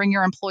homes and bring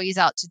your employees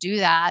out to do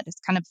that. It's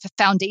kind of a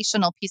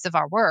foundational piece of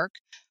our work.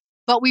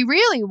 But we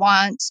really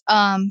want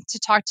to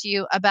talk to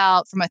you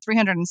about, from a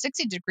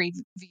 360-degree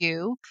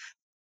view,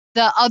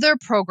 the other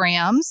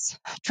programs,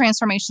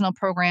 transformational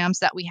programs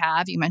that we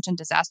have. You mentioned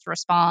disaster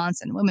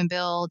response and Women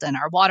Build and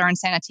our water and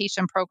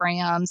sanitation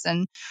programs,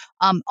 and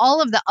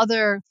all of the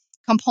other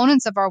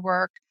components of our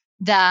work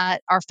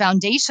that are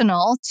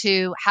foundational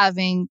to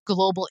having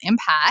global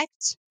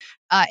impact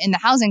in the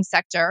housing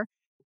sector.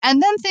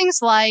 And then things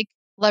like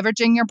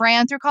leveraging your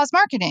brand through cause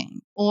marketing,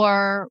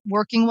 or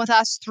working with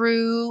us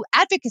through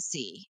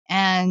advocacy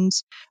and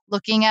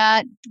looking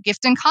at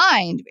gift in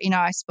kind.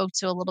 I spoke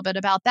to a little bit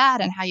about that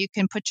and how you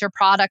can put your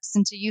products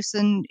into use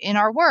in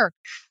our work.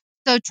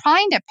 So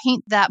trying to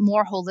paint that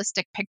more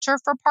holistic picture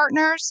for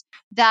partners,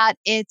 that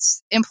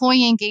it's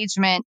employee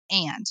engagement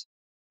and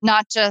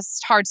not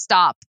just hard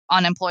stop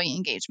on employee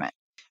engagement.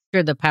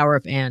 The power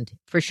of and,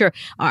 for sure.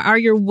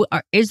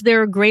 Is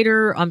there a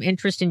greater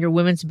interest in your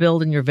women's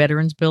build and your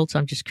veterans builds?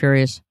 I'm just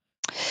curious.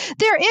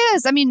 There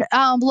is.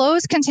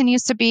 Lowe's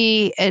continues to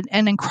be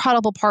an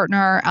incredible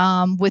partner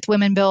with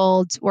Women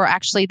Build. We're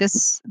actually,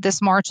 this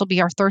March will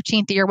be our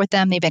 13th year with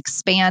them. They've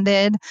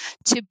expanded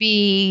to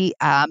be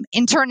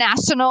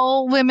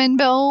International Women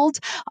Build.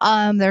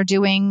 They're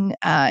doing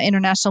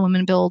International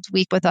Women Build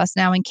Week with us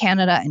now in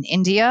Canada and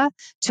India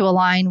to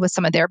align with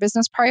some of their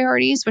business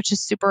priorities, which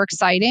is super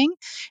exciting,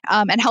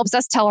 and helps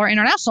us tell our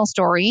international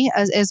story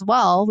as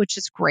well, which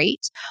is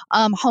great.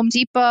 Home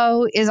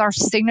Depot is our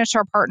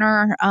signature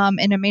partner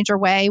in a major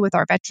way with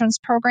our veterans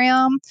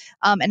program.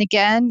 And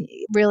again,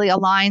 really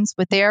aligns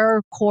with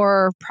their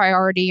core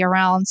priority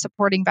around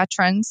supporting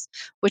veterans,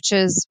 which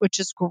is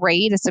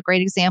great. It's a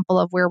great example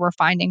of where we're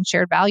finding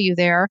shared value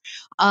there.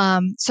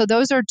 So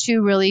those are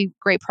two really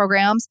great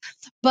programs.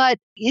 But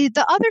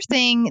the other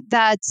thing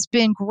that's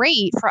been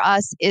great for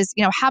us is,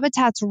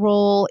 Habitat's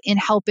role in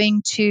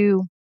helping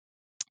to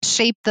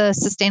shape the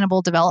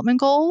Sustainable Development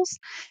Goals.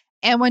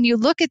 And when you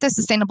look at the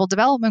Sustainable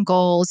Development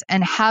Goals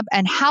and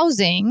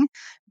housing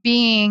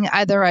being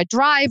either a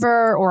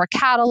driver or a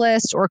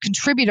catalyst or a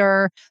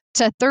contributor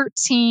to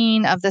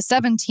 13 of the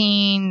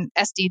 17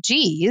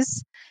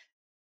 SDGs,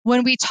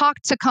 when we talk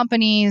to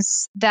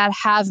companies that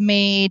have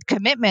made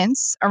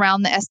commitments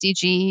around the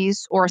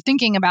SDGs, or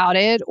thinking about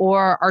it,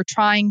 or are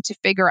trying to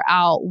figure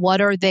out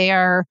what are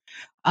their,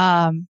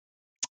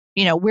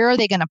 where are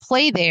they going to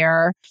play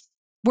there,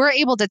 we're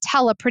able to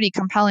tell a pretty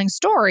compelling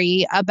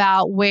story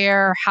about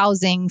where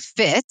housing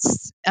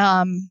fits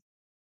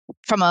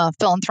from a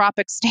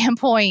philanthropic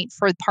standpoint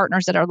for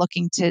partners that are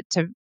looking to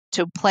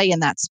play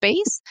in that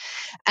space.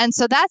 And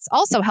so that's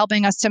also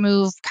helping us to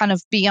move kind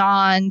of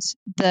beyond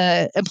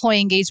the employee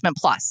engagement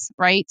plus,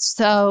 right?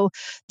 So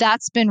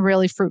that's been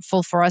really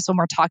fruitful for us when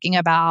we're talking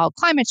about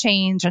climate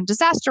change and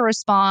disaster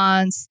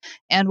response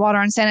and water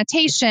and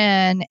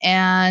sanitation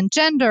and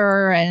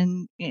gender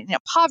and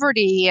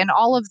poverty and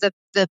all of the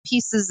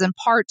pieces and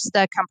parts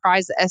that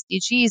comprise the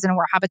SDGs, and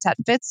where Habitat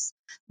fits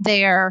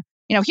there.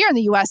 Here in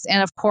the U.S.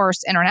 and, of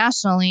course,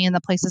 internationally in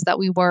the places that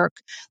we work,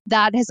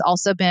 that has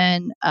also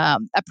been a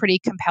pretty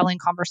compelling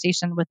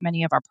conversation with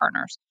many of our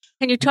partners.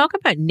 Can you talk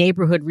about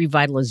neighborhood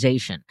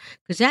revitalization?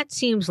 Because that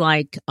seems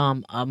like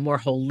a more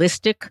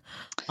holistic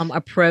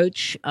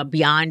approach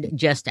beyond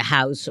just a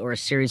house or a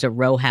series of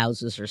row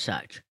houses or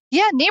such.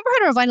 Yeah,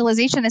 neighborhood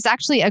revitalization is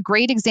actually a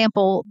great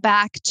example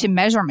back to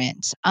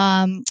measurement.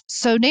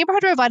 So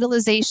neighborhood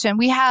revitalization,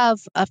 we have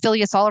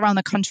affiliates all around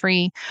the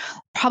country,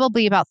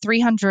 probably about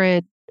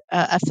 300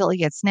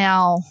 affiliates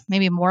now,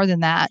 maybe more than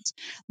that,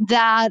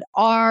 that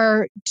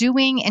are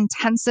doing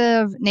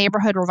intensive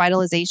neighborhood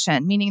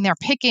revitalization, meaning they're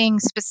picking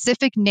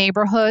specific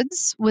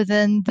neighborhoods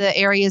within the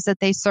areas that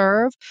they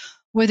serve,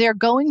 where they're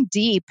going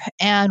deep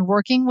and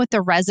working with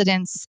the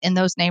residents in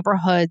those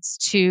neighborhoods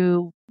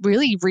to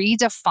really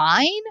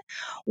redefine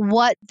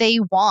what they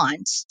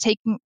want,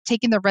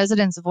 taking the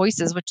residents'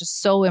 voices, which is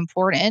so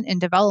important in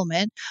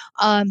development,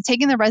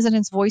 taking the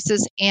residents'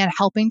 voices and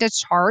helping to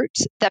chart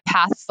the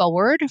path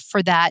forward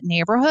for that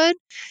neighborhood.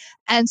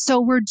 And so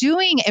we're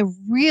doing a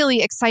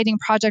really exciting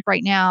project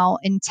right now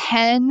in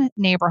 10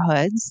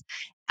 neighborhoods.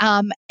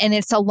 And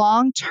it's a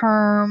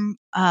long-term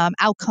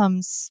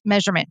outcomes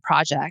measurement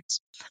project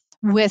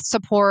with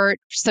support.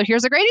 So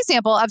here's a great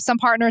example of some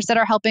partners that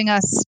are helping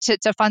us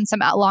to fund some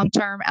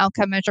long-term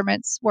outcome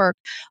measurements work.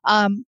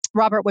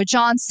 Robert Wood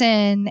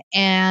Johnson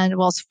and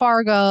Wells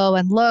Fargo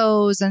and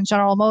Lowe's and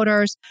General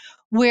Motors,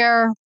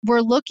 where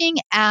we're looking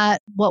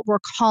at what we're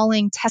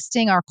calling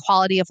testing our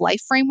quality of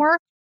life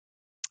framework.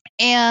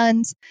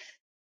 And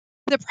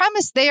the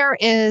premise there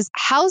is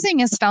housing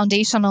is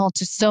foundational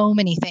to so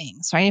many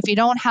things, right? If you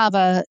don't have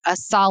a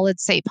solid,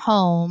 safe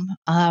home,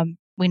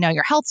 we know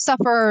your health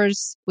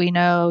suffers. We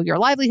know your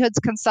livelihoods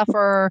can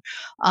suffer.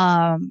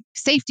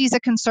 Safety is a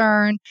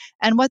concern.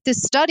 And what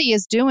this study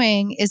is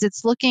doing is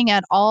it's looking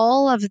at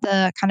all of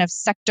the kind of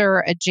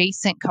sector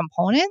adjacent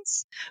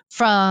components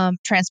from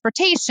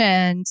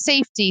transportation,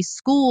 safety,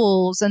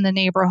 schools in the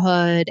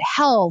neighborhood,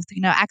 health,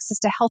 access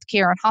to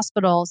healthcare and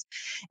hospitals,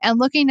 and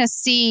looking to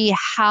see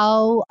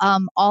how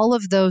all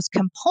of those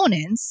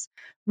components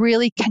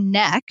really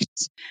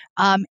connect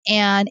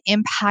and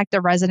impact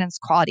the residents'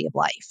 quality of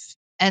life.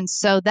 And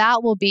so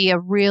that will be a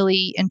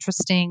really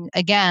interesting,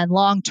 again,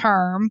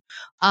 long-term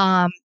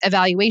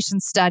evaluation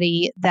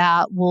study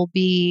that will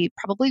be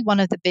probably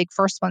one of the big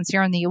first ones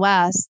here in the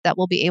U.S. that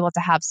will be able to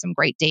have some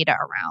great data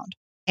around.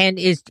 And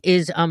is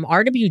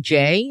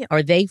RWJ,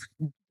 are they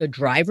the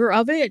driver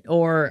of it,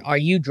 or are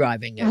you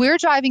driving it? We're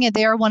driving it.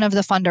 They are one of the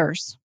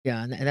funders.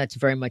 Yeah, and that's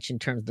very much in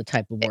terms of the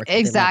type of work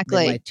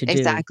exactly. they like to do.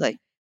 Exactly.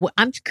 Well,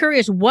 I'm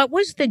curious, what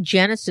was the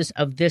genesis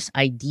of this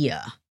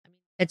idea?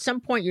 At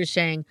some point, you're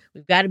saying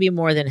we've got to be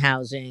more than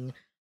housing.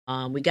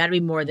 We got to be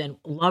more than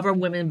love our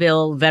women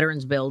build,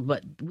 veterans build,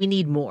 but we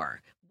need more.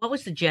 What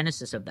was the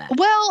genesis of that?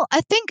 Well, I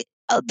think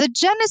the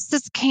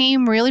genesis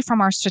came really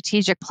from our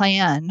strategic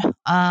plan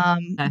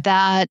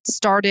that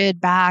started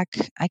back,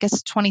 I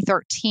guess,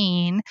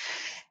 2013.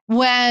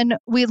 When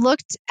we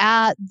looked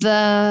at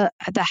the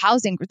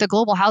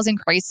global housing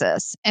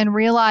crisis, and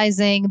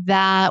realizing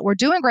that we're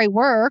doing great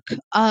work,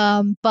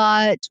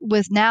 but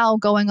with now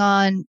going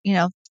on,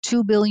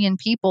 2 billion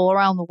people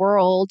around the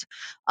world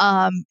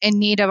in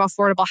need of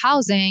affordable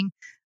housing,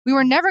 we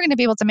were never going to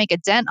be able to make a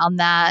dent on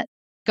that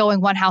going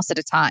one house at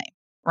a time,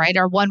 right?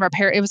 Or one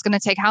repair. It was going to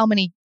take how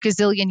many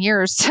gazillion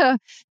years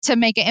to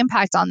make an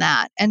impact on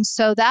that. And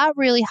so that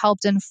really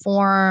helped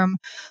inform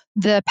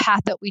the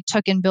path that we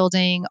took in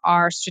building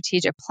our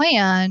strategic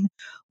plan,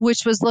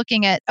 which was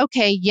looking at,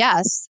 okay,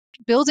 yes,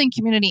 building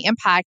community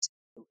impact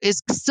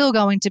is still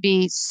going to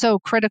be so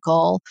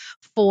critical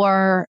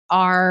for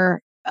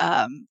our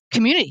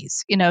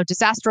communities,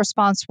 disaster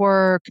response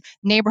work,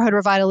 neighborhood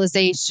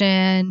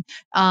revitalization,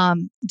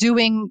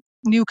 doing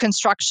new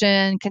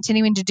construction,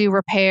 continuing to do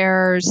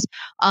repairs,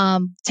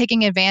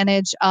 taking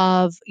advantage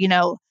of,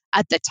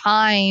 at the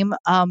time,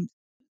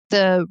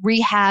 the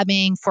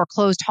rehabbing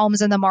foreclosed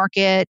homes in the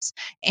market,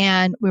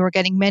 and we were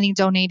getting many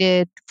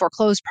donated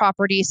foreclosed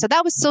properties. So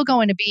that was still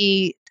going to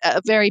be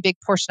a very big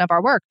portion of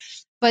our work.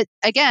 But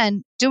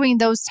again, doing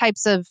those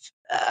types of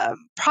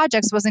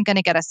projects wasn't going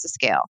to get us to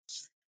scale.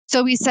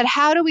 So we said,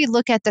 how do we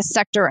look at the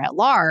sector at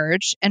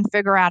large and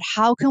figure out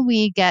how can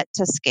we get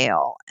to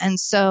scale? And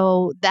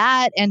so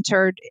that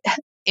entered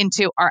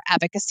into our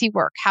advocacy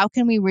work. How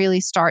can we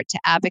really start to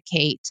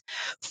advocate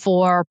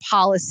for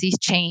policy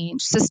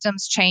change,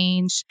 systems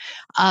change,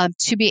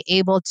 to be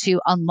able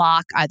to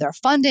unlock either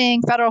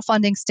funding, federal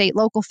funding, state,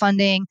 local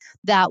funding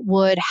that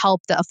would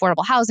help the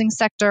affordable housing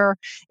sector?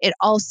 It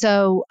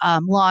also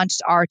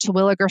launched our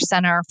Terwilliger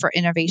Center for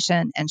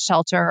Innovation and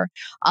Shelter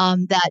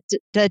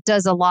that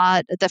does a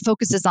lot, that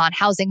focuses on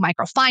housing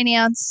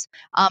microfinance,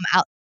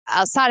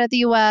 outside of the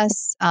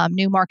U.S.,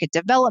 new market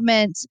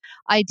development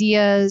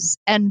ideas,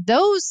 and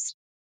those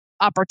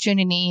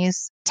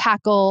opportunities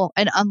tackle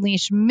and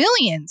unleash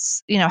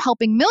millions,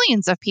 helping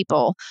millions of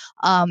people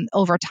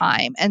over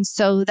time. And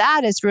so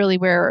that is really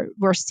where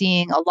we're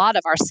seeing a lot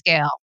of our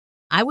scale.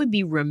 I would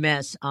be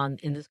remiss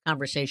in this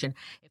conversation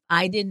if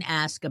I didn't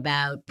ask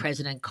about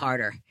President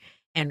Carter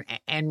and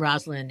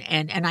Rosalynn.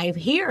 And I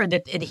hear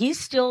that he's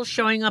still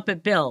showing up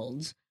at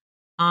builds.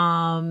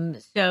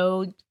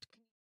 So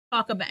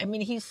talk about,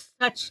 he's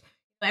such,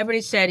 everybody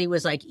said he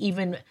was like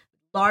even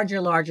larger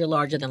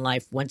than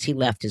life once he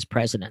left his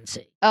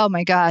presidency. Oh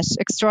my gosh,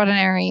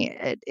 extraordinary.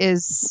 It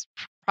is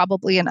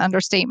probably an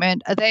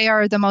understatement. They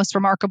are the most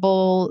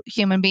remarkable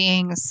human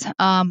beings.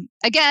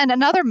 Again,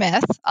 another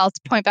myth, I'll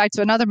point back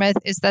to another myth,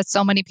 is that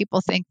so many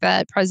people think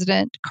that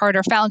President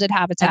Carter founded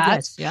Habitat.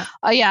 Yes, yeah.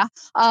 Yeah.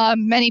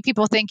 Many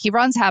people think he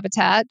runs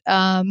Habitat.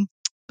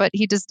 But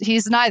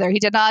he's neither. He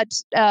did not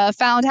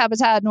found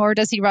Habitat, nor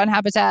does he run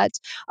Habitat.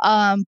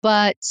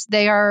 But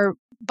they are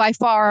by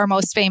far our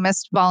most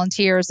famous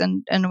volunteers,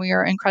 and we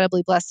are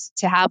incredibly blessed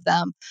to have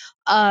them.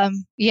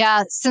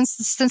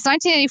 Since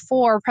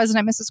 1984,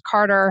 President and Mrs.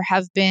 Carter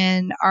have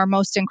been our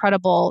most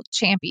incredible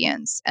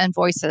champions and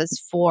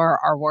voices for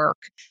our work.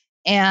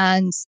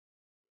 And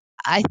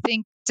I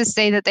think to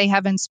say that they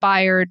have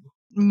inspired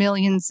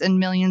millions and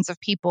millions of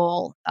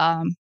people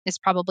is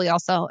probably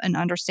also an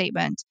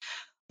understatement.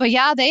 But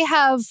yeah, they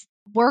have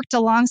worked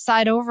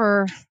alongside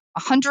over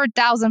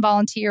 100,000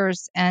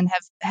 volunteers and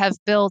have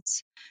built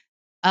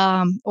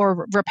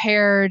or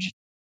repaired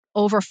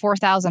over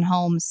 4,000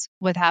 homes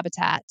with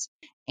Habitat,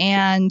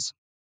 and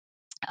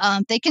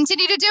they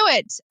continue to do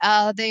it.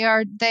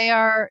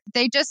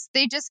 They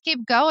just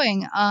keep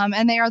going,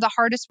 and they are the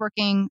hardest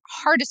working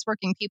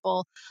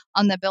people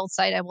on the build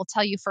site. I will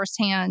tell you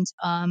firsthand.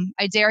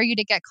 I dare you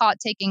to get caught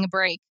taking a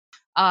break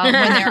when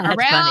they're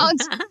around.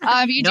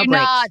 You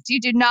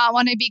do not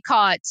want to be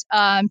caught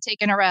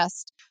taking a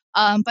rest.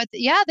 But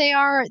yeah, they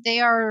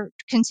are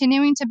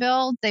continuing to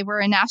build. They were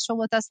in Nashville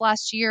with us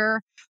last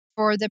year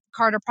for the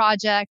Carter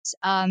Project.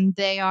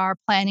 They are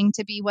planning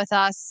to be with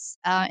us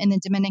in the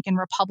Dominican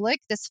Republic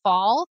this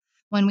fall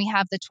when we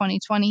have the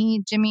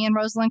 2020 Jimmy and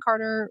Rosalind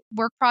Carter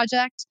Work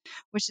Project,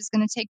 which is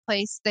going to take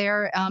place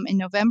there in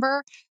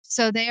November.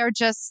 So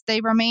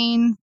they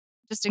remain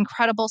just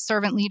incredible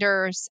servant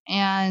leaders.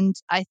 And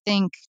I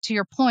think, to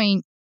your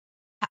point,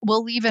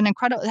 will leave an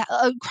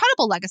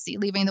incredible legacy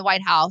leaving the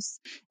White House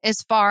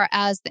as far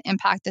as the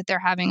impact that they're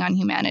having on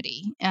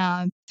humanity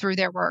through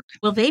their work.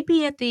 Will they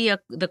be at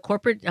the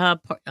corporate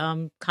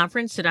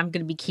conference that I'm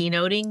going to be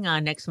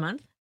keynoting next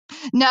month?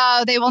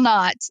 No, they will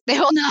not. They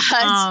will not.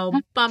 Oh,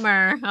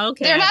 bummer.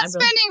 Okay. They're not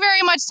spending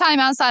very much time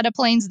outside of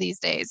planes these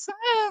days.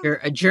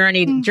 A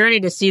journey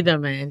to see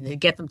them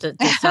and get them to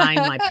sign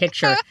my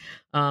picture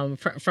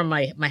from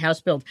my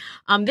house build.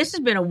 This has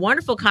been a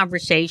wonderful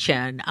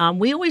conversation.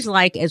 We always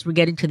like, as we're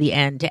getting to the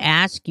end, to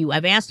ask you,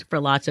 I've asked for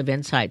lots of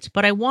insights,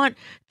 but I want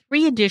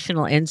 3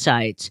 additional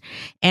insights.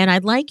 And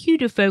I'd like you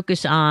to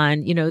focus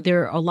on,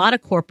 there are a lot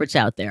of corporates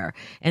out there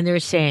and they're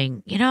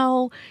saying,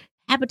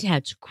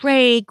 Habitat's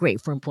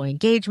great for employee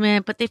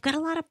engagement, but they've got a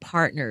lot of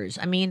partners.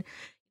 I mean,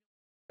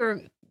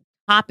 your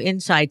top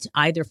insights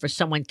either for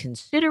someone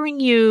considering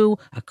you,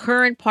 a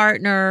current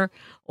partner,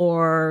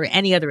 or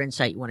any other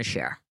insight you want to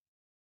share.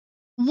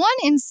 One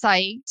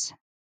insight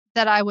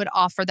that I would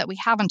offer that we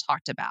haven't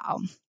talked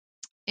about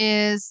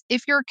is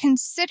if you're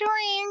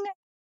considering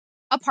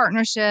a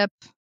partnership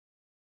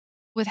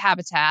with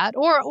Habitat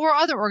or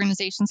other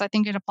organizations, I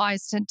think it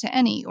applies to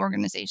any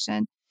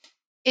organization,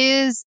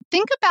 is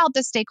think about the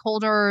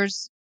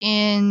stakeholders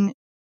in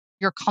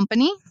your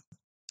company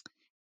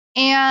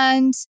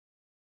and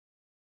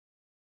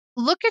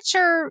look at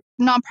your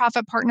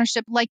nonprofit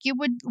partnership like you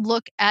would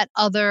look at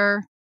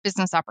other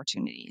business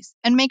opportunities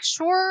and make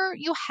sure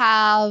you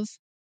have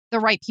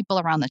the right people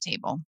around the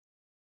table.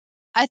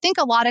 I think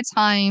a lot of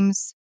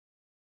times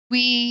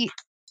we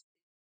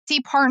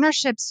see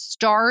partnerships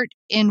start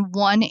in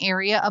one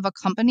area of a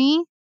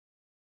company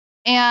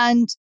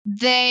and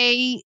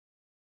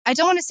I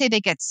don't want to say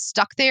they get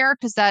stuck there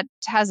because that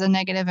has a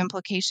negative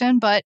implication,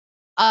 but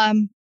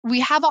we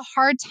have a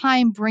hard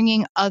time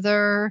bringing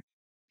other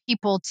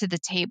people to the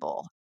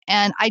table.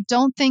 And I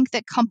don't think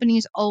that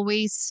companies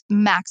always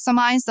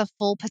maximize the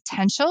full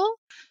potential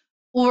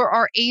or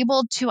are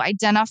able to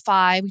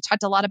identify. We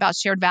talked a lot about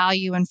shared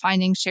value and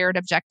finding shared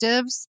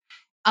objectives.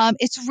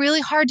 It's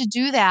really hard to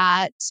do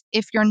that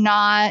if you're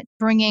not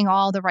bringing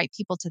all the right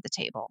people to the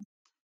table.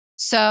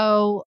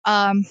 So,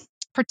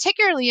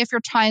 particularly if you're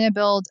trying to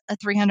build a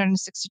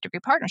 360-degree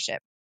partnership.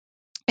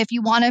 If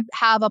you want to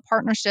have a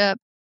partnership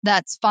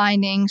that's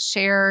finding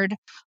shared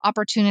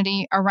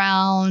opportunity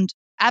around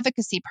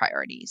advocacy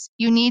priorities,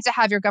 you need to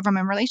have your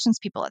government relations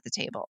people at the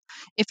table.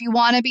 If you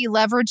want to be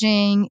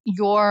leveraging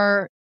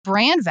your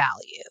brand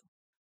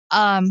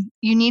value,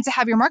 you need to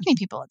have your marketing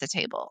people at the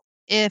table.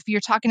 If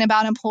you're talking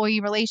about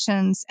employee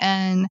relations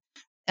and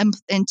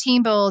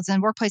team builds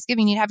and workplace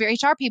giving, you have your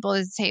HR people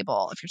at the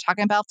table. If you're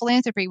talking about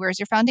philanthropy, where's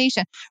your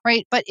foundation,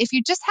 right? But if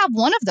you just have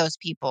one of those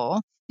people,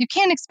 you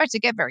can't expect to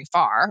get very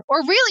far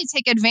or really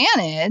take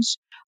advantage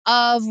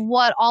of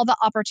what all the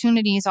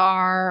opportunities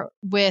are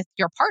with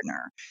your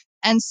partner.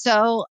 And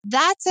so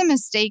that's a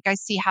mistake I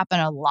see happen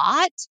a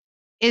lot,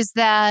 is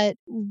that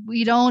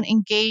we don't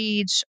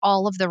engage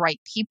all of the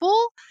right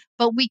people,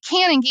 but we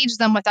can't engage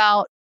them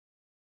without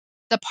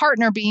the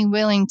partner being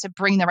willing to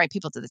bring the right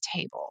people to the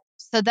table.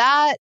 So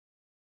that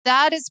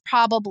is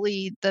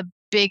probably the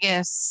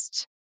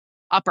biggest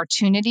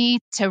opportunity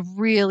to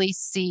really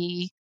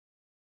see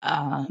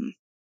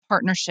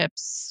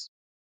partnerships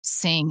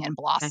sing and Okay.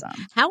 blossom.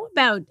 How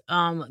about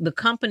the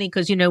company?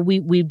 Because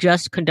we've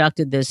just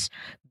conducted this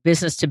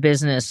business to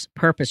business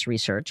purpose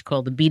research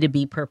called the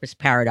B2B Purpose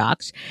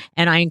Paradox,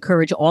 and I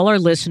encourage all our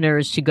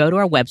listeners to go to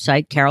our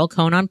website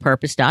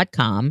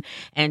carolcohnonpurpose.com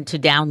and to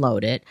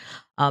download it.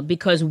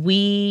 Because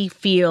we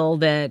feel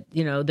that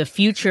the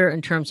future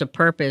in terms of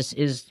purpose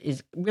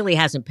is really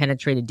hasn't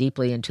penetrated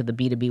deeply into the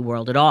B2B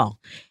world at all.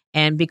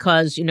 And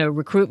because,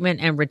 recruitment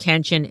and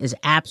retention is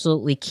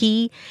absolutely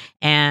key,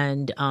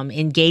 and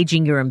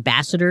engaging your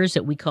ambassadors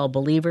that we call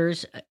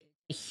believers, a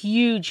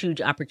huge, huge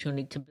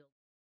opportunity to build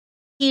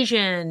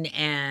cohesion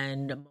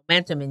and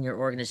momentum in your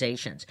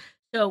organizations.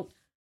 So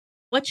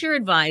what's your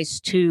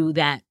advice to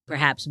that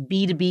perhaps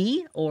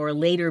B2B or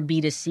later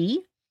B2C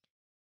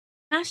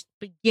just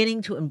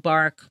beginning to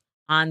embark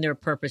on their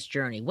purpose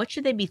journey? What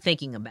should they be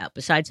thinking about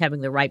besides having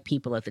the right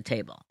people at the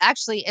table?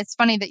 Actually, it's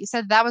funny that you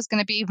said that was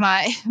going to be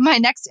my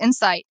next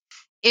insight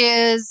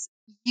is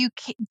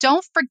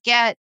don't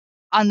forget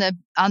on the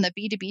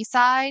B2B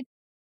side,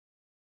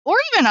 or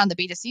even on the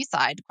B2C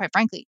side, quite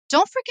frankly,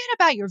 don't forget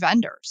about your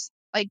vendors.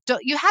 Like,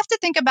 you have to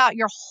think about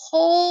your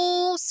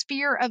whole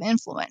sphere of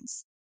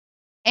influence.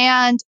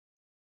 And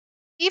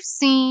we've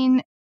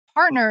seen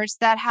partners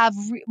that have,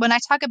 when I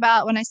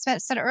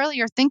said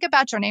earlier, think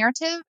about your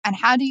narrative and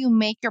how do you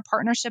make your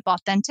partnership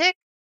authentic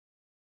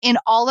in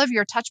all of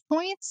your touch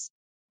points.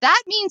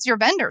 That means your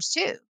vendors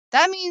too.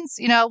 That means,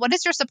 what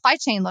does your supply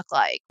chain look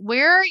like?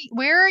 Where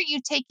are you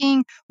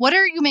taking, what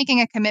are you making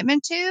a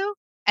commitment to?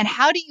 And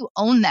how do you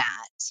own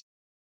that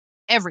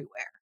everywhere?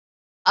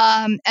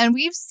 And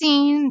we've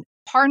seen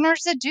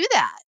partners that do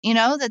that,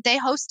 that they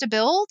host a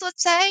build,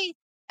 let's say,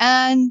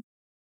 and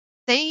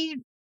they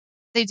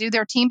do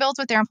their team builds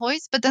with their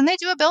employees, but then they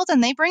do a build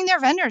and they bring their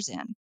vendors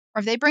in,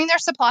 or they bring their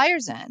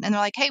suppliers in, and they're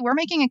like, hey, we're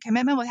making a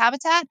commitment with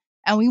Habitat,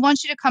 and we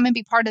want you to come and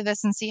be part of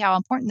this and see how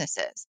important this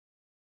is.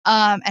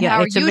 And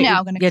how are you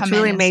now going to come in? It's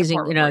really amazing.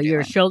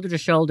 You're shoulder to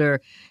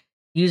shoulder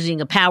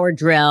using a power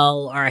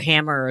drill or a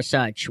hammer or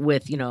such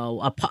with,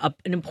 an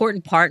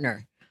important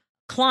partner,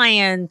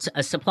 client,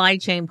 a supply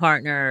chain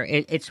partner.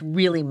 It's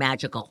really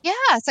magical. Yeah,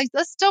 it's like,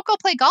 let's still go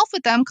play golf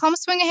with them. Come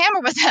swing a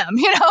hammer with them,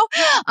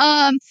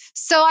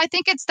 So I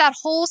think it's that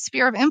whole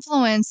sphere of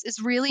influence is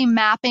really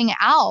mapping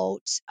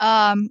out.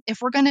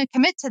 If we're going to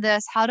commit to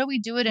this, how do we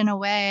do it in a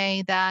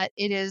way that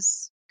it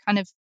is kind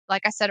of,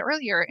 like I said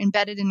earlier,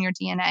 embedded in your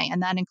DNA,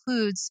 and that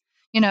includes,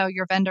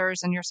 your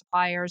vendors and your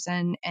suppliers,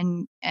 and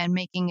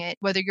making it,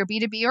 whether you're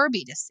B2B or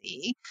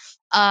B2C.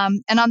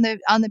 And on the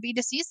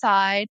B2C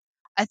side,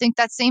 I think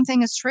that same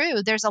thing is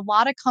true. There's a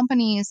lot of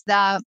companies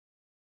that,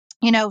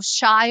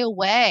 shy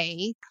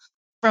away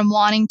from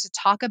wanting to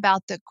talk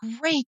about the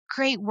great,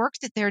 great work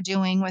that they're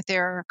doing with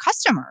their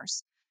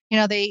customers.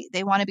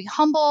 They want to be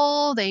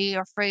humble. They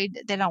are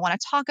afraid, they don't want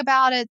to talk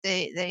about it.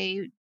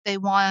 They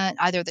want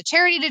either the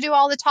charity to do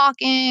all the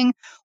talking,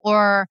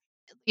 or,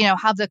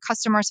 have the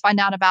customers find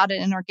out about it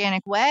in an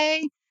organic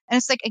way. And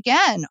it's like,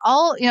 again,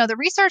 the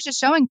research is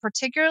showing,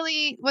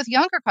 particularly with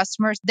younger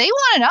customers, they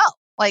want to know.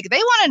 Like, they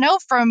want to know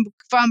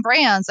from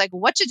brands, like,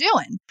 what you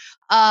doing?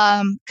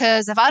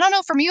 Because if I don't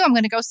know from you, I'm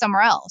going to go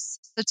somewhere else.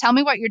 So tell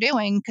me what you're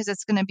doing, because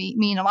it's going to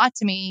mean a lot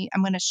to me.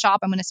 I'm going to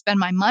shop. I'm going to spend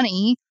my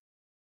money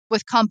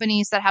with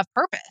companies that have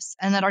purpose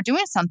and that are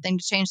doing something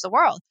to change the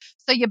world.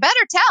 So you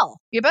better tell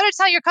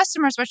your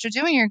customers what you're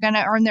doing. You're going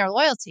to earn their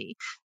loyalty.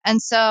 And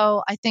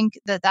so I think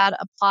that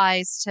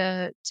applies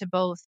to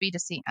both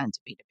B2C and to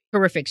B2B.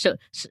 Terrific. So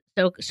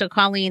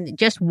Colleen,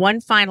 just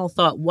one final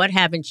thought. What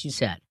haven't you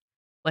said?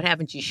 What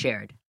haven't you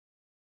shared?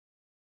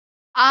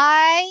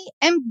 I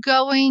am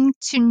going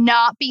to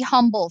not be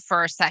humble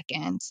for a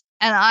second.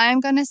 And I'm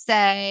going to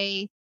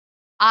say,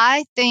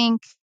 I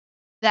think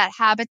that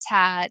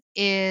Habitat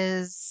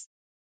is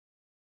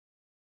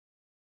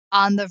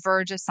on the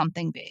verge of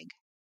something big.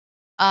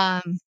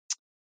 And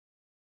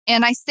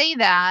I say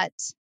that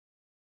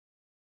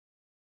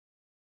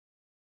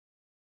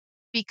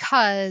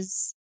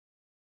because,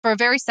 for a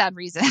very sad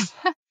reason.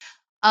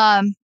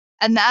 And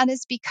that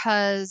is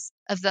because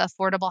of the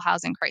affordable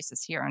housing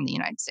crisis here in the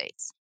United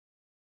States.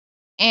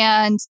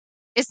 And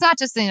it's not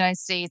just in the United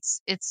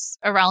States, it's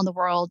around the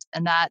world,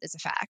 and that is a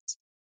fact.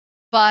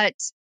 But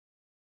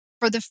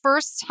for the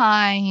first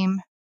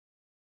time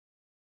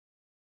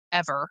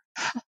ever,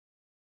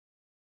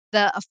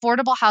 the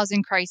affordable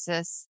housing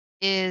crisis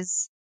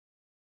is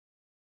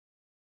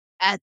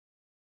at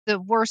the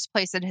worst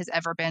place it has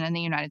ever been in the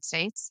United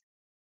States.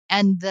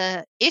 And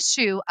the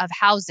issue of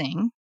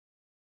housing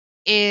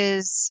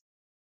is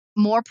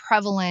more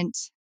prevalent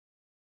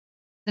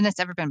than it's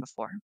ever been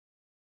before.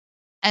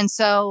 And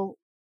so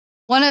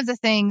one of the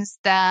things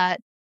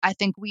that I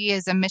think we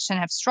as a mission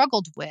have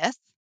struggled with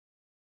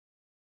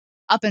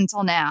up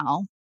until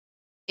now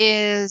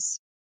is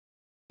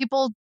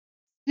people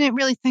didn't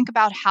really think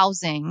about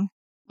housing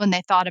when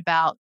they thought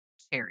about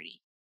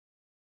charity.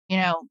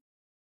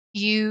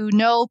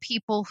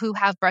 People who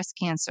have breast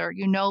cancer,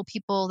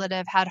 people that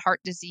have had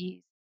heart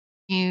disease,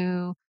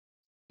 even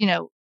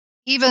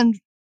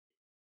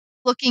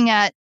looking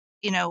at,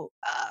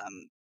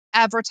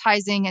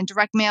 advertising and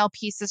direct mail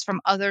pieces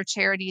from other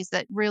charities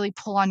that really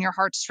pull on your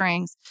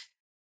heartstrings.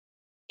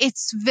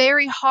 It's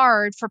very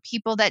hard for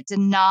people that did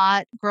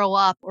not grow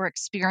up or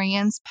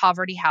experience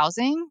poverty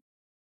housing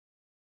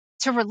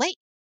to relate.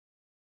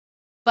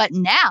 But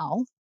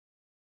now,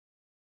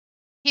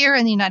 here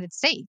in the United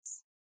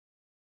States,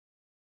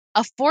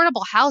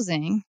 affordable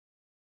housing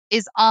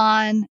is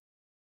on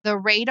the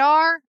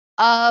radar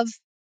of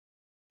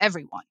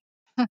everyone.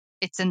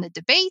 It's in the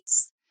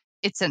debates.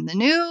 It's in the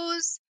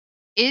news.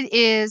 It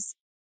is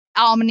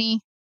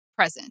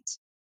omnipresent.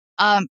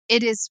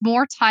 It is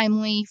more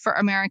timely for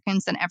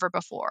Americans than ever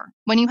before.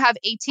 When you have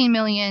 18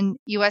 million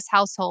U.S.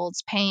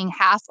 households paying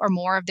half or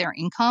more of their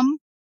income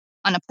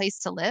on a place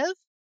to live,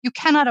 you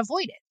cannot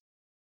avoid it.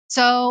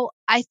 So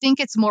I think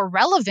it's more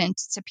relevant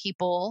to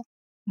people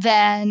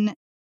than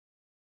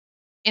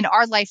in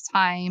our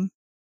lifetime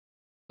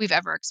we've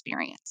ever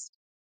experienced.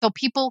 So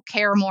people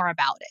care more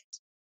about it.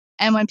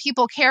 And when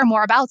people care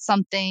more about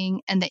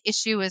something and the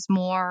issue is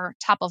more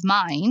top of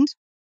mind,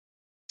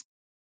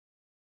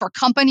 for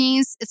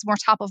companies, it's more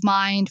top of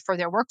mind for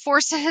their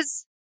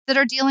workforces that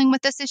are dealing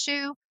with this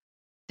issue.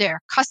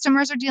 Their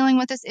customers are dealing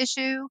with this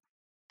issue.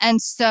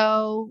 And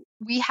so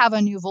we have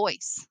a new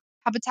voice.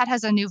 Habitat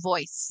has a new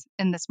voice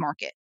in this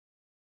market.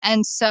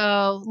 And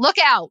so look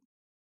out.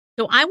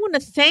 So I want to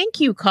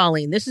thank you,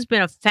 Colleen. This has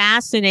been a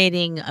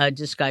fascinating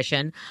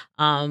discussion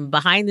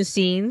behind the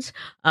scenes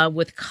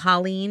with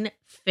Colleen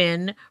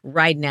Finn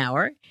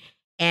Ridenour.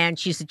 And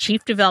she's the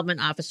Chief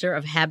Development Officer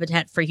of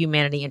Habitat for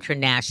Humanity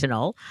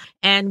International.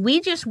 And we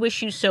just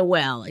wish you so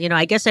well. You know,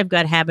 I guess I've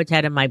got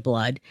Habitat in my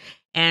blood.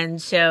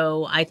 And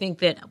so I think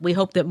that we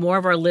hope that more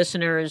of our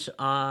listeners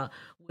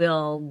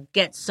will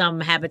get some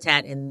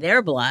Habitat in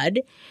their blood.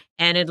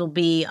 And it'll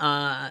be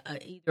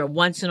either a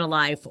once in a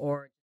life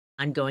or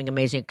ongoing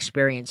amazing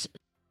experience.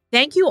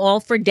 Thank you all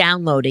for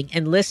downloading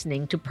and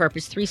listening to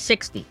Purpose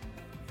 360.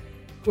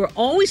 We're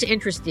always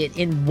interested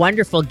in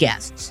wonderful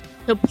guests.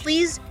 So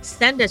please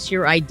send us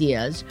your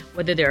ideas,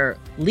 whether they're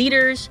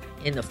leaders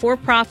in the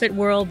for-profit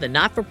world, the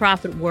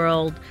not-for-profit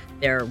world,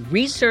 they're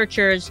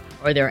researchers,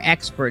 or they're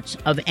experts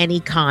of any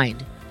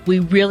kind. We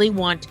really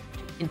want to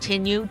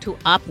continue to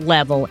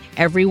up-level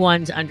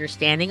everyone's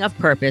understanding of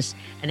purpose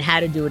and how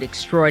to do it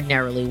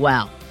extraordinarily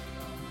well.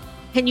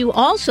 Can you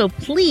also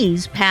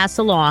please pass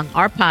along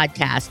our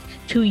podcast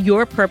to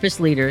your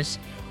purpose leaders?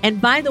 And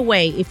by the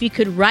way, if you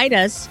could write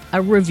us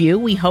a review,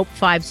 we hope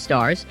 5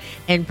 stars,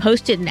 and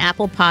post it in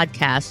Apple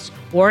Podcasts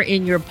or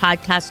in your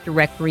podcast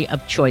directory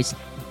of choice,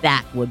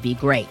 that would be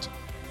great.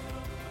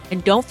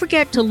 And don't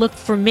forget to look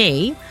for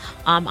me.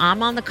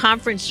 I'm on the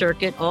conference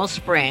circuit all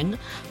spring.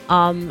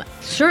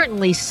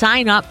 Certainly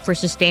sign up for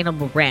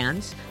Sustainable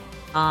Brands.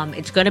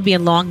 It's going to be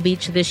in Long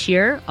Beach this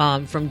year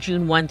from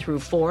June 1 through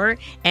 4.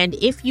 And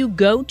if you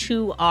go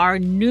to our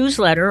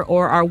newsletter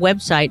or our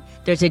website,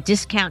 there's a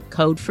discount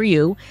code for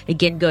you.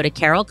 Again, go to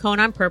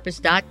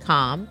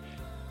carolcohnonpurpose.com.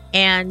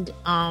 And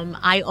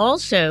I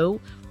also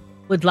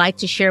would like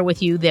to share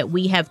with you that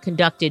we have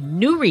conducted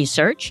new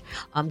research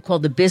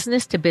called the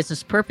Business to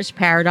Business Purpose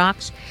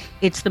Paradox.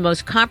 It's the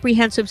most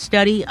comprehensive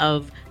study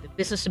of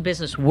business to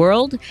business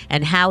world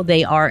and how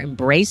they are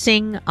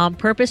embracing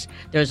purpose.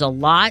 There's a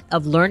lot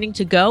of learning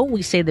to go.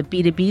 We say that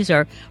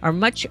B2Bs are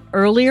much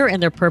earlier in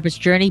their purpose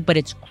journey, but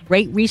it's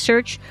great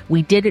research.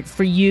 We did it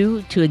for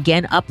you to,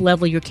 again,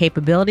 up-level your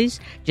capabilities.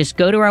 Just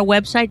go to our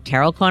website,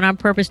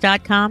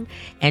 carolcohnonpurpose.com,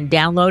 and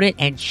download it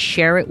and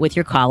share it with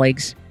your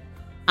colleagues.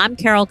 I'm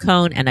Carol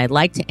Cohn, and I'd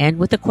like to end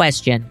with a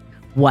question.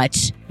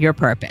 What's your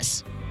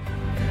purpose?